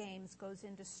competes in the games goes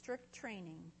into strict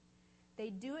training. They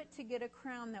do it to get a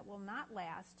crown that will not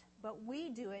last, but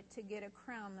we do it to get a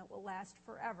crown that will last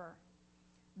forever.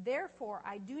 Therefore,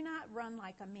 I do not run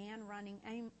like a man running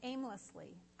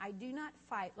aimlessly. I do not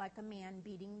fight like a man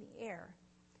beating the air.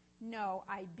 No,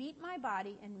 I beat my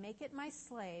body and make it my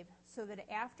slave, so that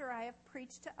after I have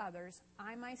preached to others,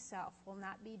 I myself will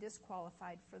not be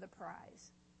disqualified for the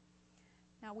prize."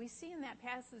 Now, we see in that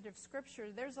passage of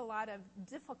Scripture, there's a lot of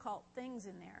difficult things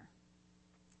in there.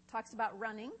 It talks about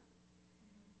running,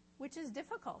 which is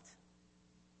difficult.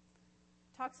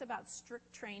 It talks about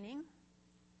strict training,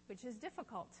 which is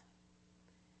difficult.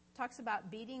 It talks about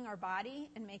beating our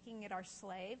body and making it our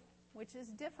slave, which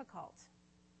is difficult.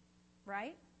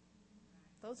 Right?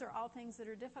 Those are all things that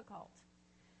are difficult.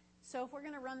 So if we're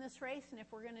going to run this race and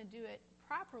if we're going to do it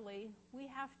properly, we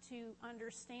have to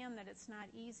understand that it's not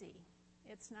easy.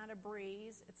 It's not a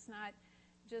breeze. It's not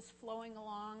just flowing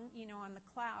along, on the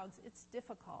clouds. It's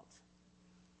difficult.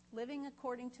 Living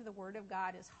according to the Word of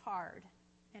God is hard.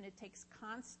 and it takes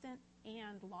constant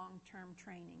and long-term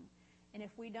training. And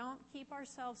if we don't keep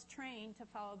ourselves trained to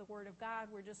follow the Word of God,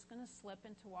 we're just going to slip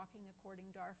into walking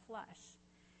according to our flesh.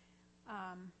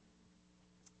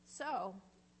 So,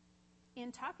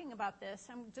 in talking about this,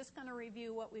 I'm just going to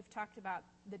review what we've talked about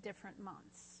the different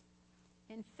months.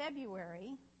 In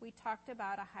February, we talked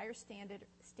about a higher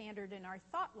standard in our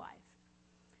thought life.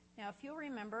 Now, if you'll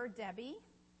remember, Debbie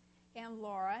and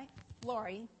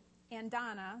Lori and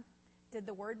Donna did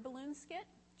the word balloon skit.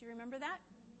 Do you remember that?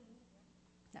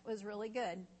 That was really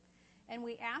good. And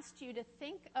we asked you to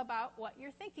think about what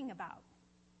you're thinking about.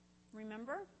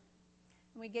 Remember?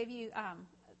 And we gave you,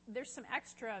 there's some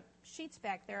extra sheets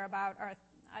back there about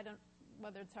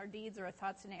whether it's our deeds or our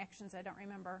thoughts and actions, I don't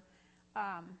remember.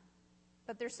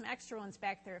 But there's some extra ones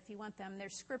back there if you want them.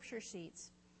 There's scripture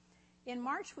sheets. In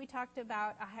March, we talked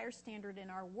about a higher standard in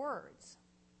our words.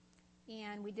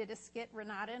 And we did a skit.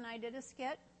 Renata and I did a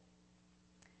skit.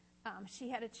 She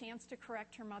had a chance to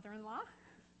correct her mother-in-law.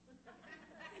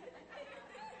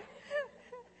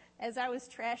 As I was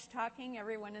trash-talking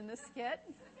everyone in the skit.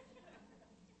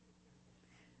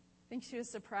 I think she was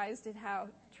surprised at how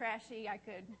trashy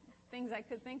things I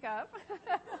could think of.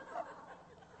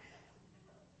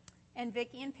 And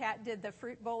Vicki and Pat did the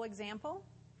fruit bowl example,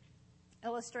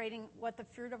 illustrating what the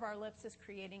fruit of our lips is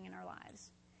creating in our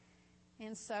lives.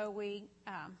 And so we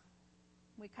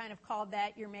kind of called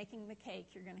that, you're making the cake,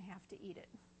 you're going to have to eat it.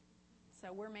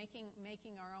 So we're making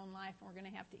our own life, and we're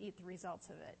going to have to eat the results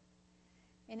of it.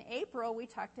 In April, we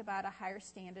talked about a higher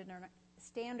standard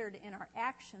in our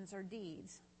actions or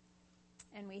deeds.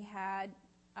 And we had,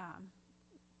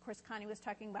 of course, Connie was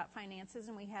talking about finances,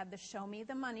 and we had the Show Me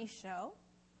the Money show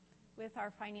with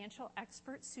our financial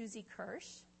expert, Susie Kirsch,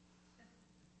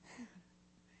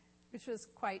 which was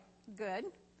quite good.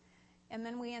 And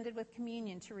then we ended with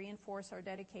communion to reinforce our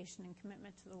dedication and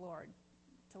commitment to the Lord,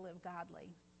 to live godly.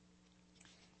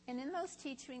 And in those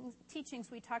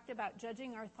teachings, we talked about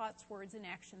judging our thoughts, words, and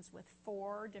actions with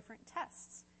 4 different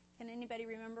tests. Can anybody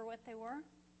remember what they were?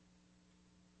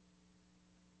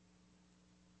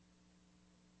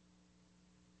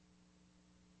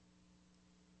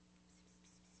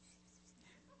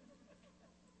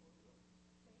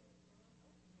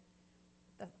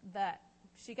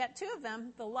 She got 2 of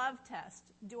them. The love test.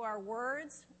 Do our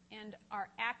words and our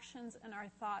actions and our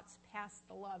thoughts pass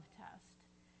the love test?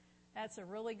 That's a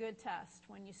really good test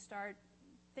when you start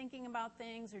thinking about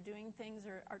things or doing things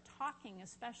or talking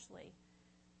especially.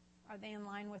 Are they in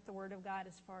line with the Word of God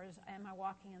as far as am I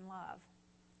walking in love?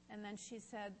 And then she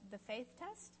said the faith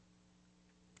test.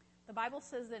 The Bible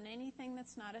says that anything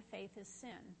that's not of faith is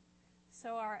sin.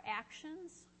 So our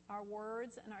actions, our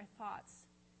words, and our thoughts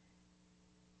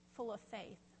full of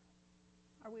faith.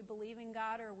 Are we believing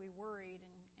God, or are we worried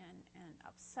and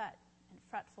upset and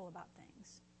fretful about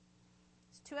things?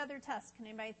 There's 2 other tests. Can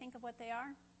anybody think of what they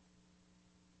are?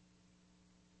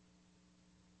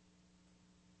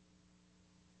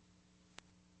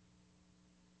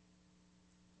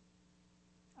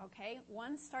 Okay,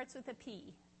 one starts with a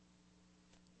P.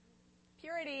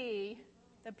 Purity.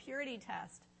 The purity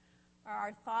test. Are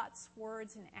our thoughts,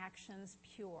 words, and actions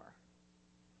pure?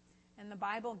 And the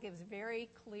Bible gives very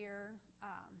clear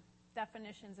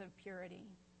definitions of purity.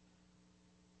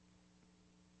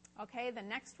 Okay, the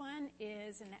next one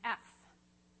is an F.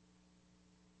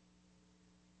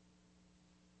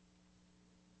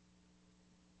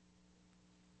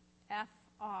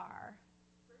 F-R.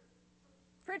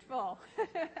 Fruitful.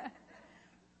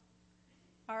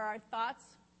 Are our thoughts,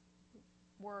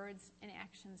 words, and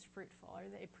actions fruitful? Are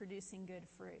they producing good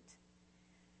fruit?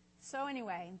 So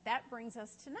anyway, that brings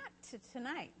us to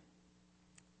tonight.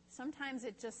 Sometimes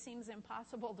it just seems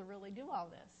impossible to really do all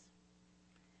this.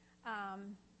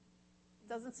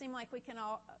 Doesn't seem like we can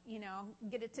all,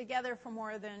 get it together for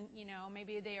more than,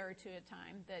 maybe a day or 2 at a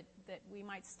time, that we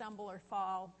might stumble or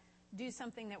fall, do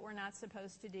something that we're not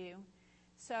supposed to do.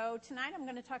 So tonight I'm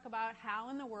going to talk about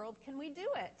how in the world can we do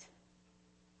it.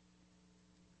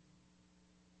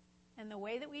 And the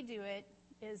way that we do it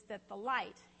is that the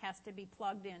light has to be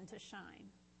plugged in to shine.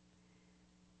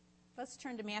 Let's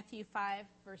turn to Matthew 5,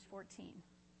 verse 14.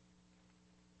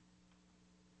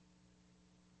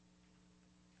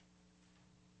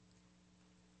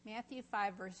 Matthew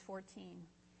 5, verse 14.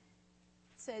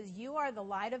 It says, "You are the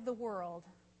light of the world.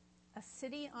 A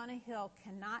city on a hill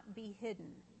cannot be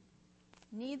hidden.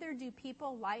 Neither do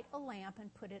people light a lamp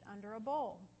and put it under a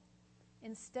bowl.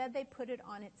 Instead, they put it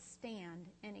on its stand,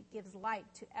 and it gives light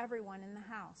to everyone in the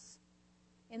house.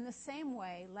 In the same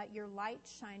way, let your light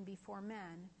shine before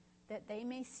men, that they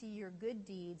may see your good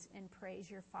deeds and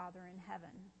praise your Father in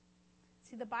heaven."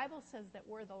 See, the Bible says that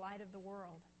we're the light of the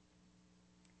world.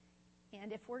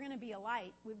 And if we're going to be a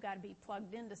light, we've got to be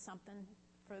plugged into something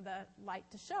for the light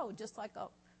to show. Just like a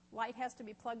light has to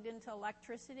be plugged into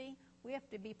electricity, we have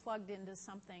to be plugged into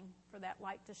something for that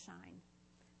light to shine.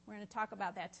 We're going to talk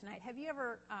about that tonight. Have you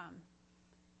ever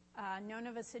known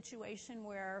of a situation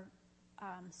where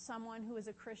someone who is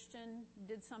a Christian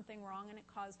did something wrong and it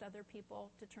caused other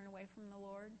people to turn away from the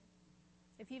Lord?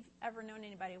 If you've ever known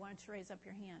anybody, why don't you raise up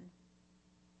your hand?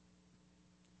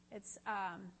 It's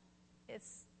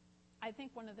I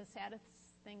think one of the saddest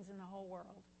things in the whole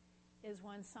world is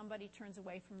when somebody turns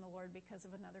away from the Lord because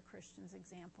of another Christian's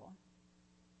example.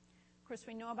 Of course,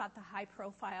 we know about the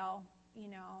high-profile,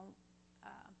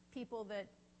 people that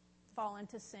fall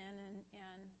into sin,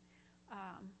 and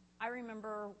I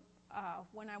remember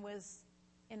when I was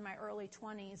in my early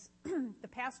 20s, the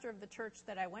pastor of the church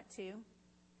that I went to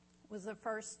was the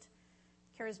first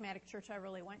charismatic church I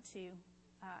really went to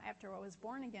after I was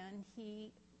born again.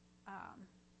 He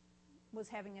was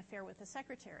having an affair with the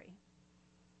secretary.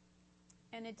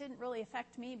 And it didn't really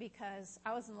affect me because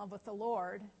I was in love with the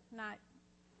Lord, not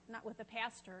with the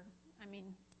pastor. I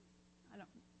mean, I'm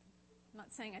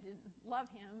not saying I didn't love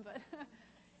him,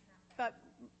 but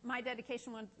my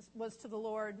dedication was to the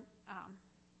Lord,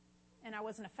 and I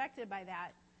wasn't affected by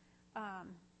that.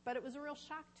 But it was a real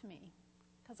shock to me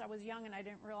because I was young and I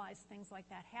didn't realize things like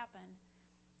that happened.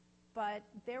 But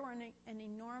there were an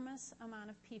enormous amount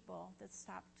of people that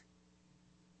stopped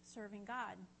serving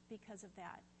God because of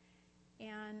that.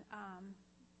 And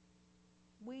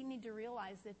we need to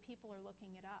realize that people are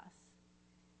looking at us.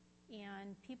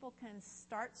 And people can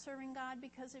start serving God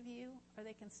because of you, or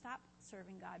they can stop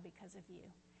serving God because of you.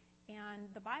 And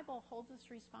the Bible holds us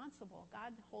responsible.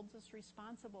 God holds us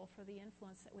responsible for the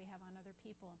influence that we have on other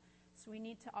people. So we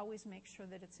need to always make sure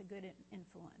that it's a good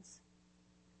influence.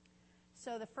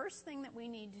 So the first thing that we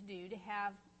need to do to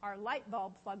have our light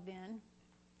bulb plugged in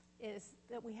is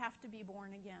that we have to be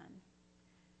born again.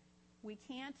 We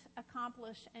can't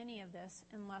accomplish any of this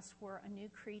unless we're a new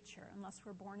creature, unless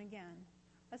we're born again.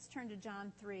 Let's turn to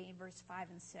John 3, verse 5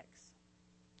 and 6.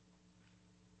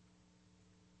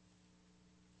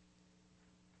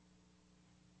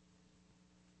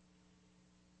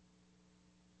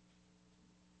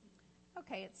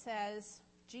 Okay, it says,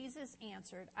 Jesus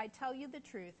answered, I tell you the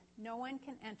truth, no one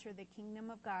can enter the kingdom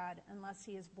of God unless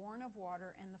he is born of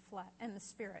water and the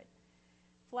Spirit.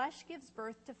 Flesh gives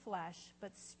birth to flesh,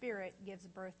 but Spirit gives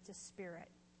birth to spirit.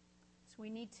 So we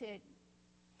need to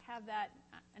have that.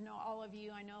 I know all of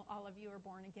you are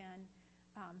born again.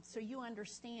 So you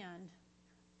understand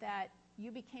that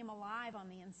you became alive on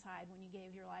the inside when you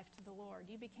gave your life to the Lord.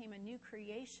 You became a new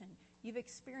creation. You've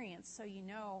experienced, so you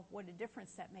know what a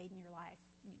difference that made in your life.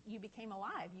 You became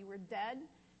alive. You were dead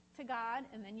to God,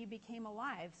 and then you became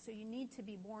alive. So you need to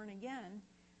be born again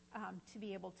to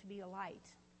be able to be a light.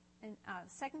 In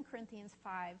 2 Corinthians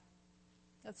 5,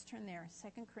 let's turn there,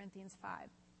 2 Corinthians 5,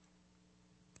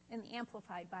 in the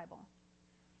Amplified Bible.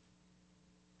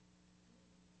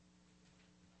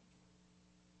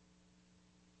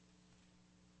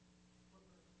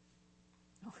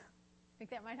 Oh, think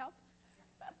that might help?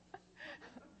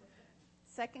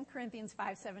 2 Corinthians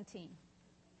 5:17.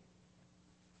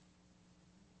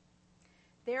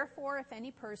 Therefore, if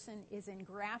any person is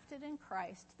engrafted in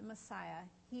Christ, the Messiah,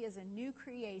 he is a new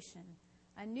creation,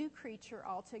 a new creature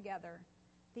altogether.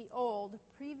 The old,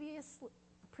 previous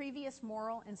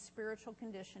moral and spiritual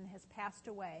condition has passed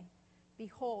away.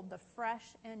 Behold, the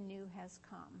fresh and new has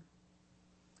come.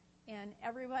 And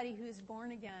everybody who's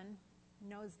born again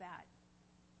knows that.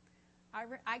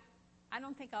 I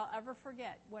don't think I'll ever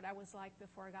forget what I was like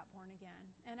before I got born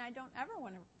again. And I don't ever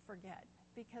want to forget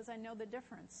because I know the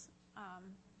difference.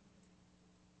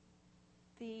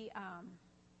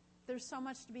 There's so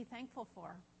much to be thankful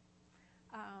for.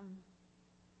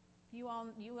 You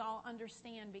all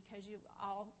understand because you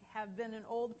all have been an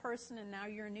old person and now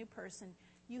you're a new person.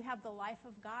 You have the life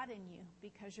of God in you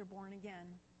because you're born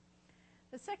again.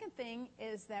 The second thing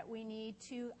is that we need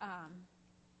to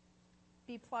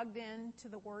be plugged in to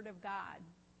the Word of God.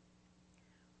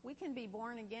 We can be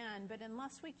born again, but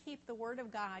unless we keep the Word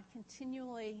of God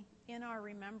continually in our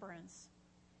remembrance,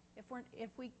 if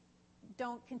we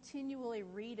don't continually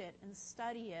read it and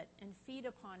study it and feed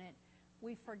upon it,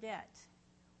 we forget.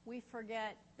 We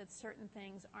forget that certain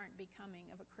things aren't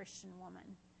becoming of a Christian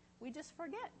woman. We just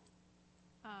forget.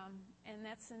 And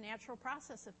that's a natural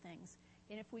process of things.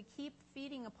 And if we keep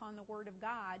feeding upon the Word of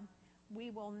God, we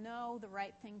will know the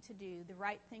right thing to do, the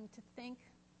right thing to think,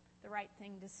 the right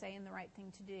thing to say, and the right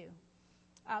thing to do.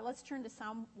 Let's turn to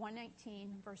Psalm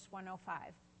 119, verse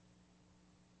 105.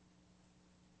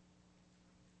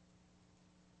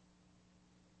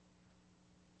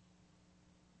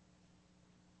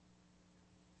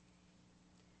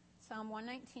 Psalm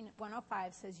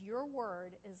 105 says, "Your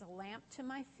word is a lamp to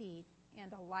my feet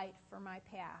and a light for my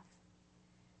path."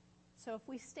 So if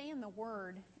we stay in the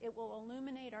word, it will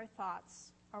illuminate our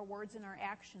thoughts, our words, and our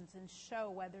actions and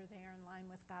show whether they are in line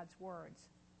with God's words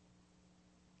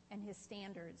and his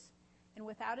standards. And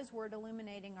without his word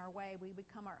illuminating our way, we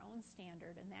become our own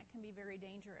standard, and that can be very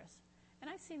dangerous. And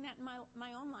I've seen that in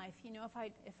my own life. You know,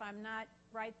 if I'm not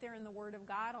right there in the word of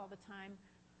God all the time,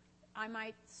 I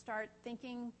might start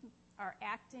thinking or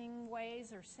acting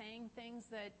ways or saying things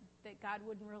that God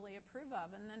wouldn't really approve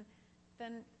of. And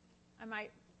then I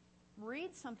might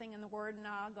read something in the word and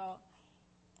I'll go,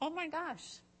 oh my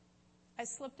gosh, I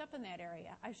slipped up in that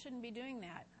area. I shouldn't be doing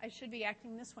that. I should be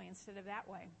acting this way instead of that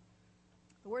way.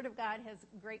 The word of God has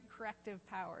great corrective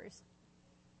powers.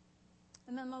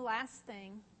 And then the last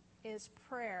thing is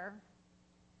prayer.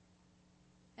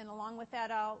 And along with that,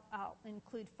 I'll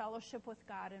include fellowship with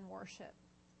God and worship.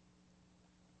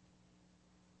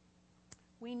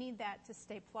 We need that to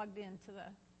stay plugged in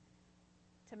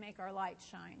to make our light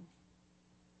shine.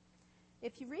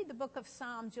 If you read the book of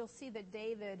Psalms, you'll see that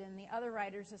David and the other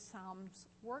writers of Psalms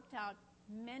worked out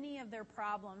many of their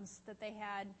problems that they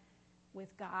had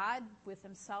with God, with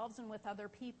themselves, and with other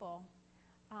people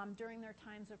during their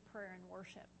times of prayer and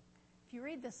worship. If you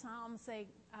read the Psalms, they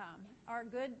are a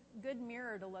good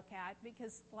mirror to look at,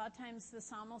 because a lot of times the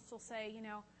psalmist will say, you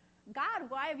know, God,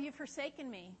 why have you forsaken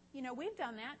me? You know, we've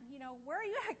done that. You know, where are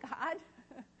you at, God?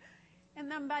 And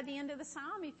then by the end of the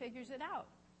psalm, he figures it out,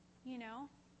 you know.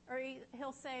 Or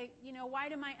he'll say, you know, why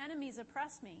do my enemies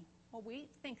oppress me? Well, we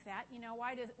think that, you know,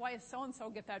 why does so-and-so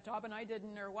get that job and I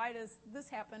didn't? Or why does this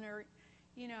happen? Or,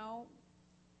 you know,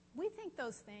 we think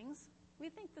those things. We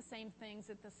think the same things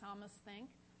that the psalmists think.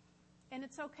 And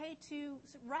it's okay to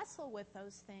wrestle with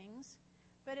those things.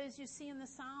 But as you see in the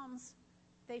Psalms,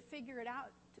 they figure it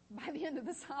out by the end of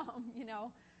the psalm, you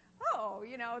know. Oh,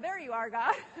 you know, there you are,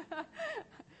 God.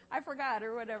 I forgot,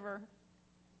 or whatever.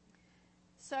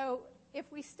 So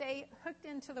if we stay hooked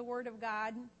into the Word of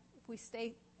God,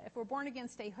 if we're born again,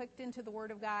 stay hooked into the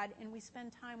Word of God, and we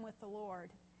spend time with the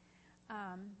Lord,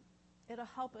 it'll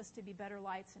help us to be better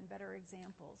lights and better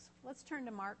examples. Let's turn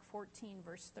to Mark 14,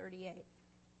 verse 38.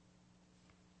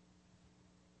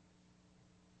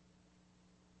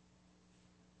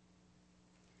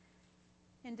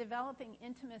 In developing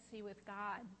intimacy with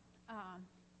God,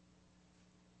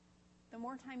 the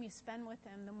more time you spend with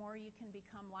him, the more you can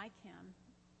become like him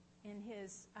in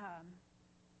his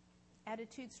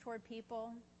attitudes toward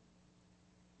people,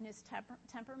 in his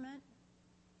temperament,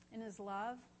 in his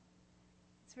love.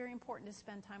 It's very important to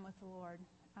spend time with the Lord.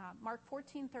 Mark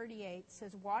 14:38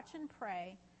 says, "Watch and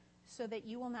pray so that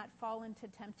you will not fall into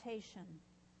temptation.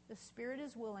 The spirit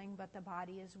is willing, but the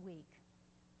body is weak."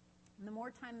 And the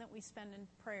more time that we spend in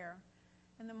prayer,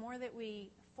 and the more that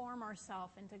we form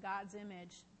ourselves into God's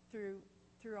image through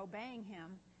obeying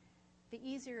him, the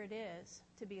easier it is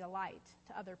to be a light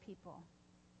to other people.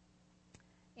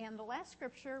 And the last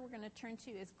scripture we're going to turn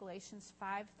to is Galatians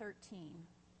 5:13.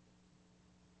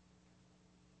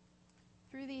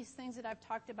 Through these things that I've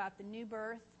talked about, the new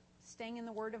birth, staying in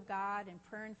the Word of God, and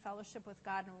prayer and fellowship with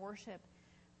God and worship,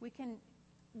 we can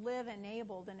live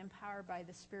enabled and empowered by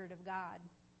the Spirit of God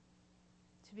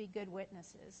to be good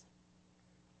witnesses.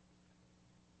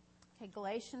 Okay,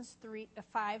 Galatians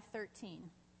 5:13.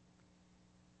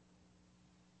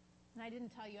 And I didn't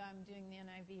tell you I'm doing the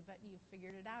NIV, but you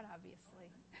figured it out, obviously.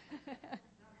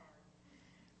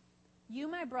 "You,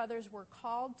 my brothers, were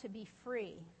called to be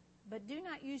free, but do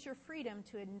not use your freedom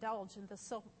to indulge in the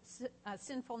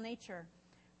sinful nature.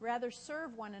 Rather,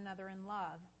 serve one another in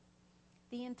love.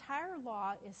 The entire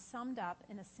law is summed up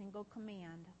in a single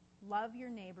command: love your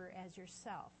neighbor as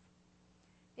yourself.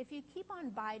 If you keep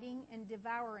on biting and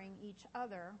devouring each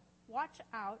other, watch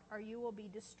out, or you will be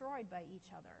destroyed by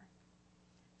each other.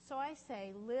 So I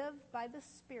say, live by the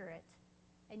Spirit,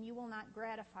 and you will not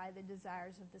gratify the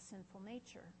desires of the sinful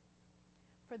nature.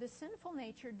 For the sinful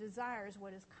nature desires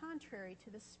what is contrary to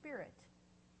the Spirit,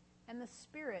 and the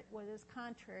Spirit what is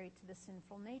contrary to the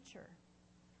sinful nature.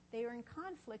 They are in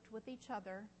conflict with each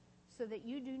other, so that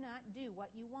you do not do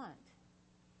what you want.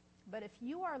 But if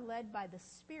you are led by the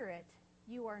Spirit,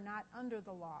 you are not under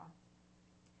the law.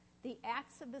 The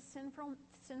acts of the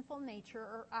sinful nature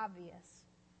are obvious: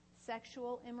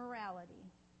 sexual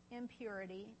immorality,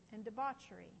 impurity and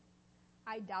debauchery,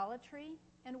 idolatry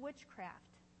and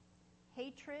witchcraft,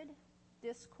 hatred,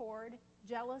 discord,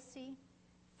 jealousy,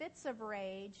 fits of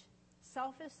rage,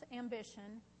 selfish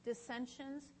ambition,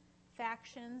 dissensions,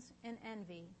 factions, and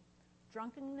envy,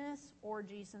 drunkenness,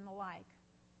 orgies, and the like.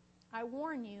 I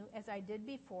warn you, as I did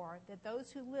before, that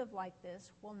those who live like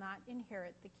this will not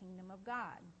inherit the kingdom of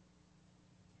God.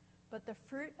 But the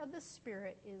fruit of the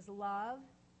Spirit is love,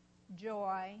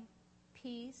 joy,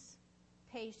 peace,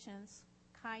 patience,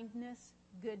 kindness,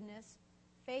 goodness,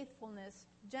 faithfulness,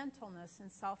 gentleness,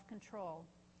 and self-control.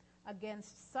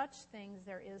 Against such things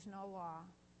there is no law.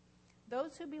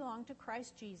 Those who belong to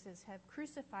Christ Jesus have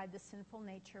crucified the sinful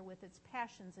nature with its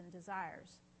passions and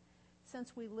desires.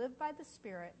 Since we live by the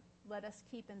Spirit, let us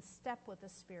keep in step with the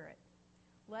Spirit.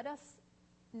 Let us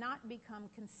not become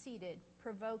conceited,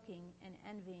 provoking, and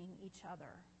envying each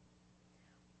other.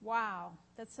 Wow,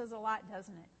 that says a lot,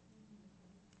 doesn't it?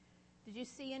 Did you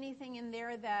see anything in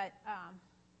there that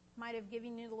might have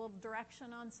given you a little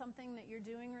direction on something that you're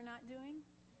doing or not doing?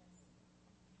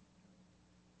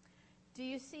 Do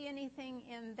you see anything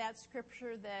in that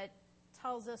scripture that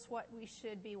tells us what we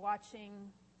should be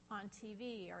watching on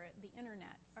TV or at the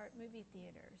internet or at movie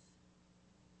theaters?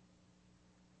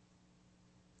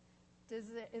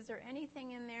 Is there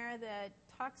anything in there that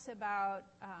talks about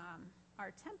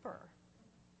our temper?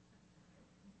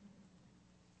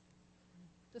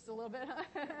 Just a little bit, huh?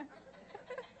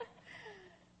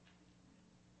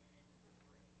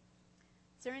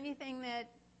 Is there anything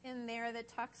in there that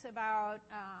talks about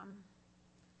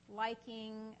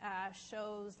liking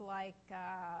shows like,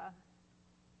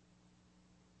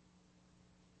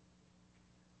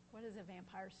 what is the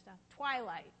vampire stuff?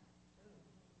 Twilight.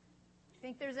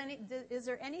 Think is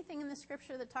there anything in the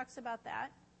scripture that talks about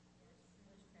that?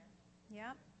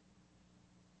 Yep.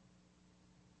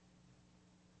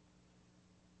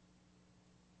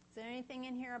 Is there anything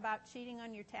in here about cheating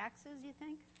on your taxes, you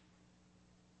think?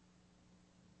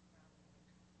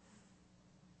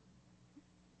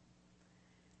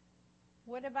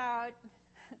 What about,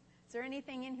 is there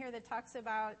anything in here that talks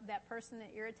about that person that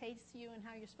irritates you and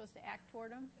how you're supposed to act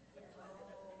toward them?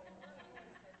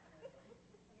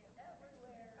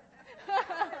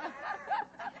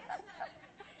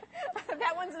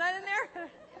 That one's not in there?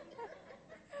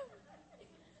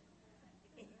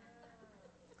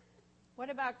 What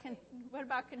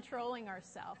about controlling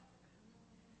ourselves?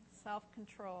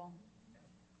 Self-control.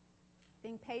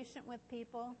 Being patient with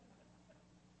people.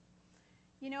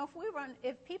 You know,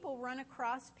 if people run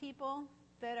across people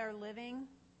that are living,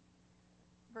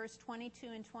 verse 22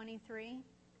 and 23,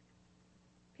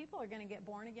 people are going to get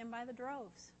born again by the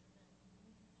droves.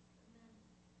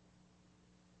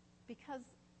 Because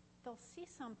they'll see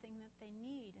something that they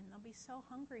need and they'll be so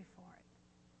hungry for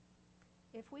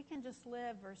it. If we can just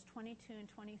live verse 22 and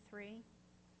 23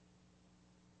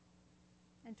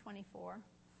 and 24,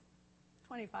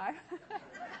 25,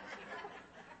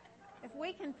 if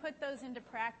we can put those into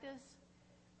practice,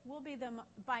 we'll be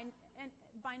by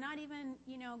not even,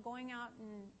 going out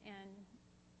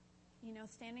and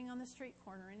standing on the street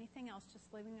corner or anything else,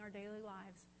 just living our daily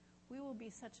lives, we will be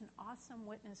such an awesome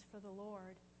witness for the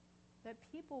Lord that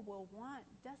people will want.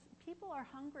 People are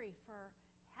hungry for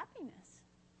happiness,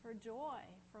 for joy,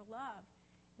 for love.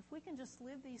 If we can just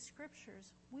live these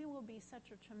scriptures, we will be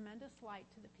such a tremendous light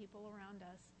to the people around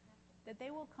us that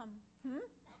they will come. I'll have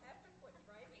to quit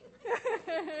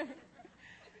driving.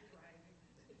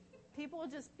 People will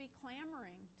just be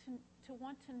clamoring to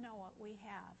want to know what we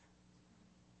have.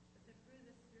 But the fruit of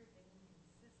the Spirit, they need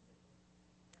consistency.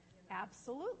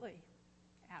 Absolutely.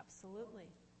 Absolutely.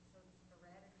 So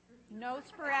sporadic fruit. No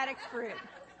sporadic fruit.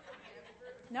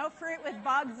 No fruit with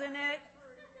bugs in it.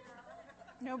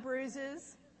 No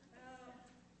bruises.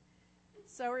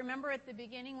 So remember at the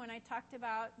beginning when I talked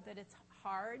about that it's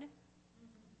hard?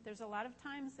 There's a lot of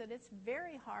times that it's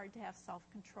very hard to have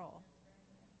self-control.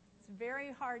 It's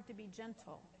very hard to be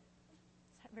gentle.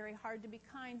 It's very hard to be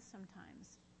kind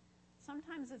sometimes.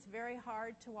 Sometimes it's very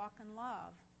hard to walk in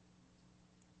love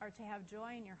or to have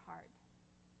joy in your heart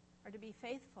or to be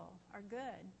faithful or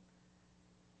good.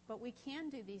 But we can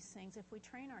do these things if we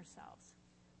train ourselves.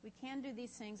 We can do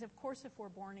these things, of course, if we're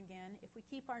born again, if we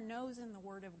keep our nose in the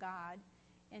Word of God,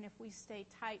 and if we stay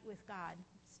tight with God,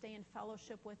 stay in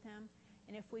fellowship with Him,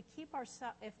 and if we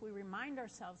remind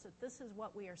ourselves that this is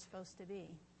what we are supposed to be.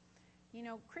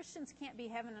 Christians can't be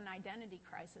having an identity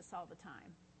crisis all the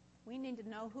time. We need to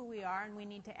know who we are, and we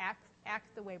need to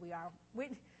act the way we are.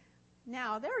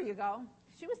 Now, there you go.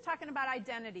 She was talking about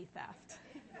identity theft.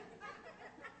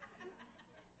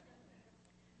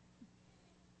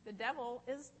 The devil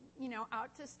is,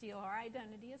 out to steal our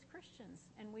identity as Christians.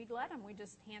 And we'd let him. We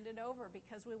just hand it over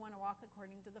because we want to walk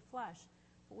according to the flesh.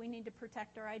 But we need to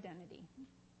protect our identity.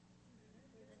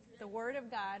 The Word of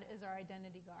God is our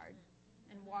identity guard.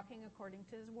 And walking according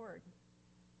to His Word.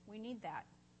 We need that.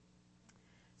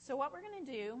 So what we're going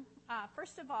to do,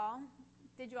 first of all,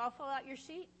 did you all fill out your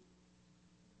sheet?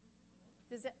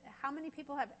 How many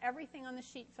people have everything on the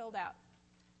sheet filled out?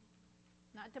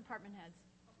 Not department heads.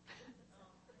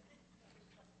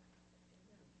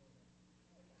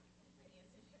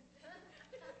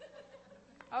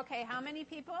 Okay, how many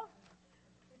people?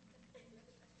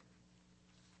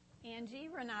 Angie,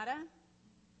 Renata,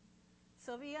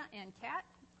 Sylvia, and Kat.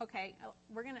 Okay,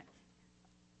 we're gonna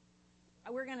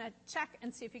check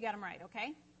and see if you got them right,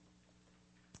 okay?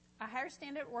 A higher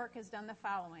standard at work has done the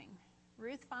following.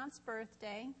 Ruth Font's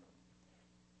birthday,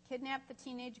 kidnap the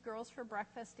teenage girls for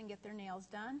breakfast and get their nails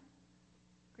done,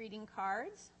 greeting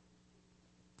cards.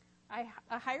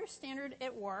 A higher standard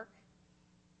at work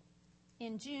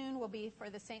in June will be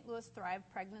for the St. Louis Thrive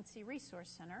Pregnancy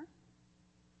Resource Center.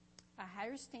 A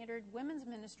higher standard women's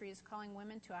ministry is calling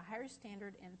women to a higher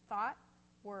standard in thought,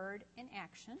 word, and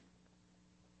action.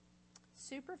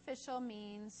 Superficial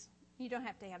means, you don't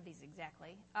have to have these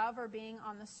exactly, of or being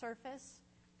on the surface,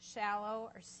 shallow,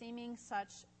 or seeming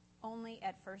such only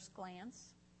at first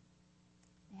glance.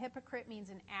 A hypocrite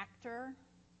means an actor,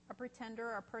 a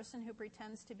pretender, or a person who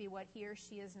pretends to be what he or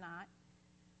she is not.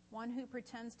 One who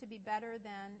pretends to be better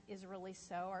than is really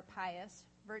so, or pious,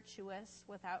 virtuous,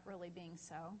 without really being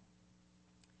so.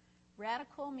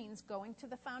 Radical means going to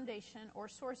the foundation or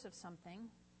source of something,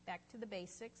 back to the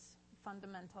basics,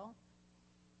 fundamental.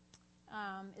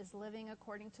 Is living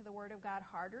according to the Word of God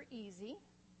hard or easy?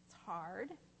 It's hard.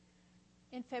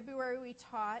 In February, we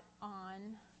taught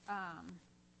on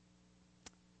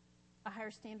a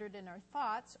higher standard in our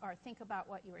thoughts, or think about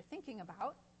what you were thinking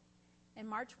about. In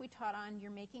March, we taught on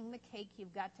you're making the cake, you're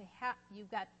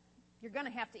going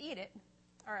to have to eat it,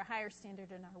 or a higher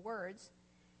standard in our words.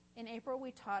 In April,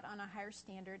 we taught on a higher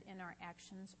standard in our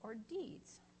actions or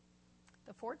deeds.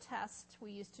 The 4 tests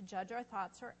we use to judge our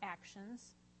thoughts or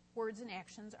actions, words and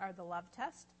actions, are the love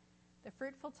test, the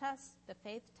fruitful test, the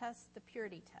faith test, the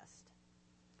purity test.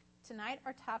 Tonight,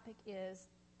 our topic is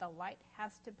the light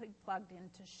has to be plugged in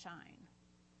to shine.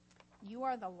 You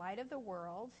are the light of the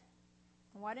world.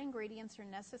 What ingredients are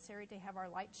necessary to have our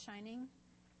light shining?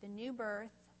 The new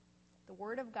birth, the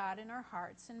Word of God in our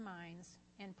hearts and minds,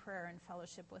 and prayer and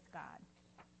fellowship with God.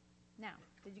 Now,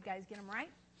 did you guys get them right?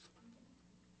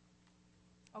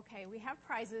 Okay, we have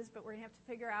prizes, but we're going to have to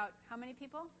figure out how many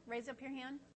people? Raise up your hand.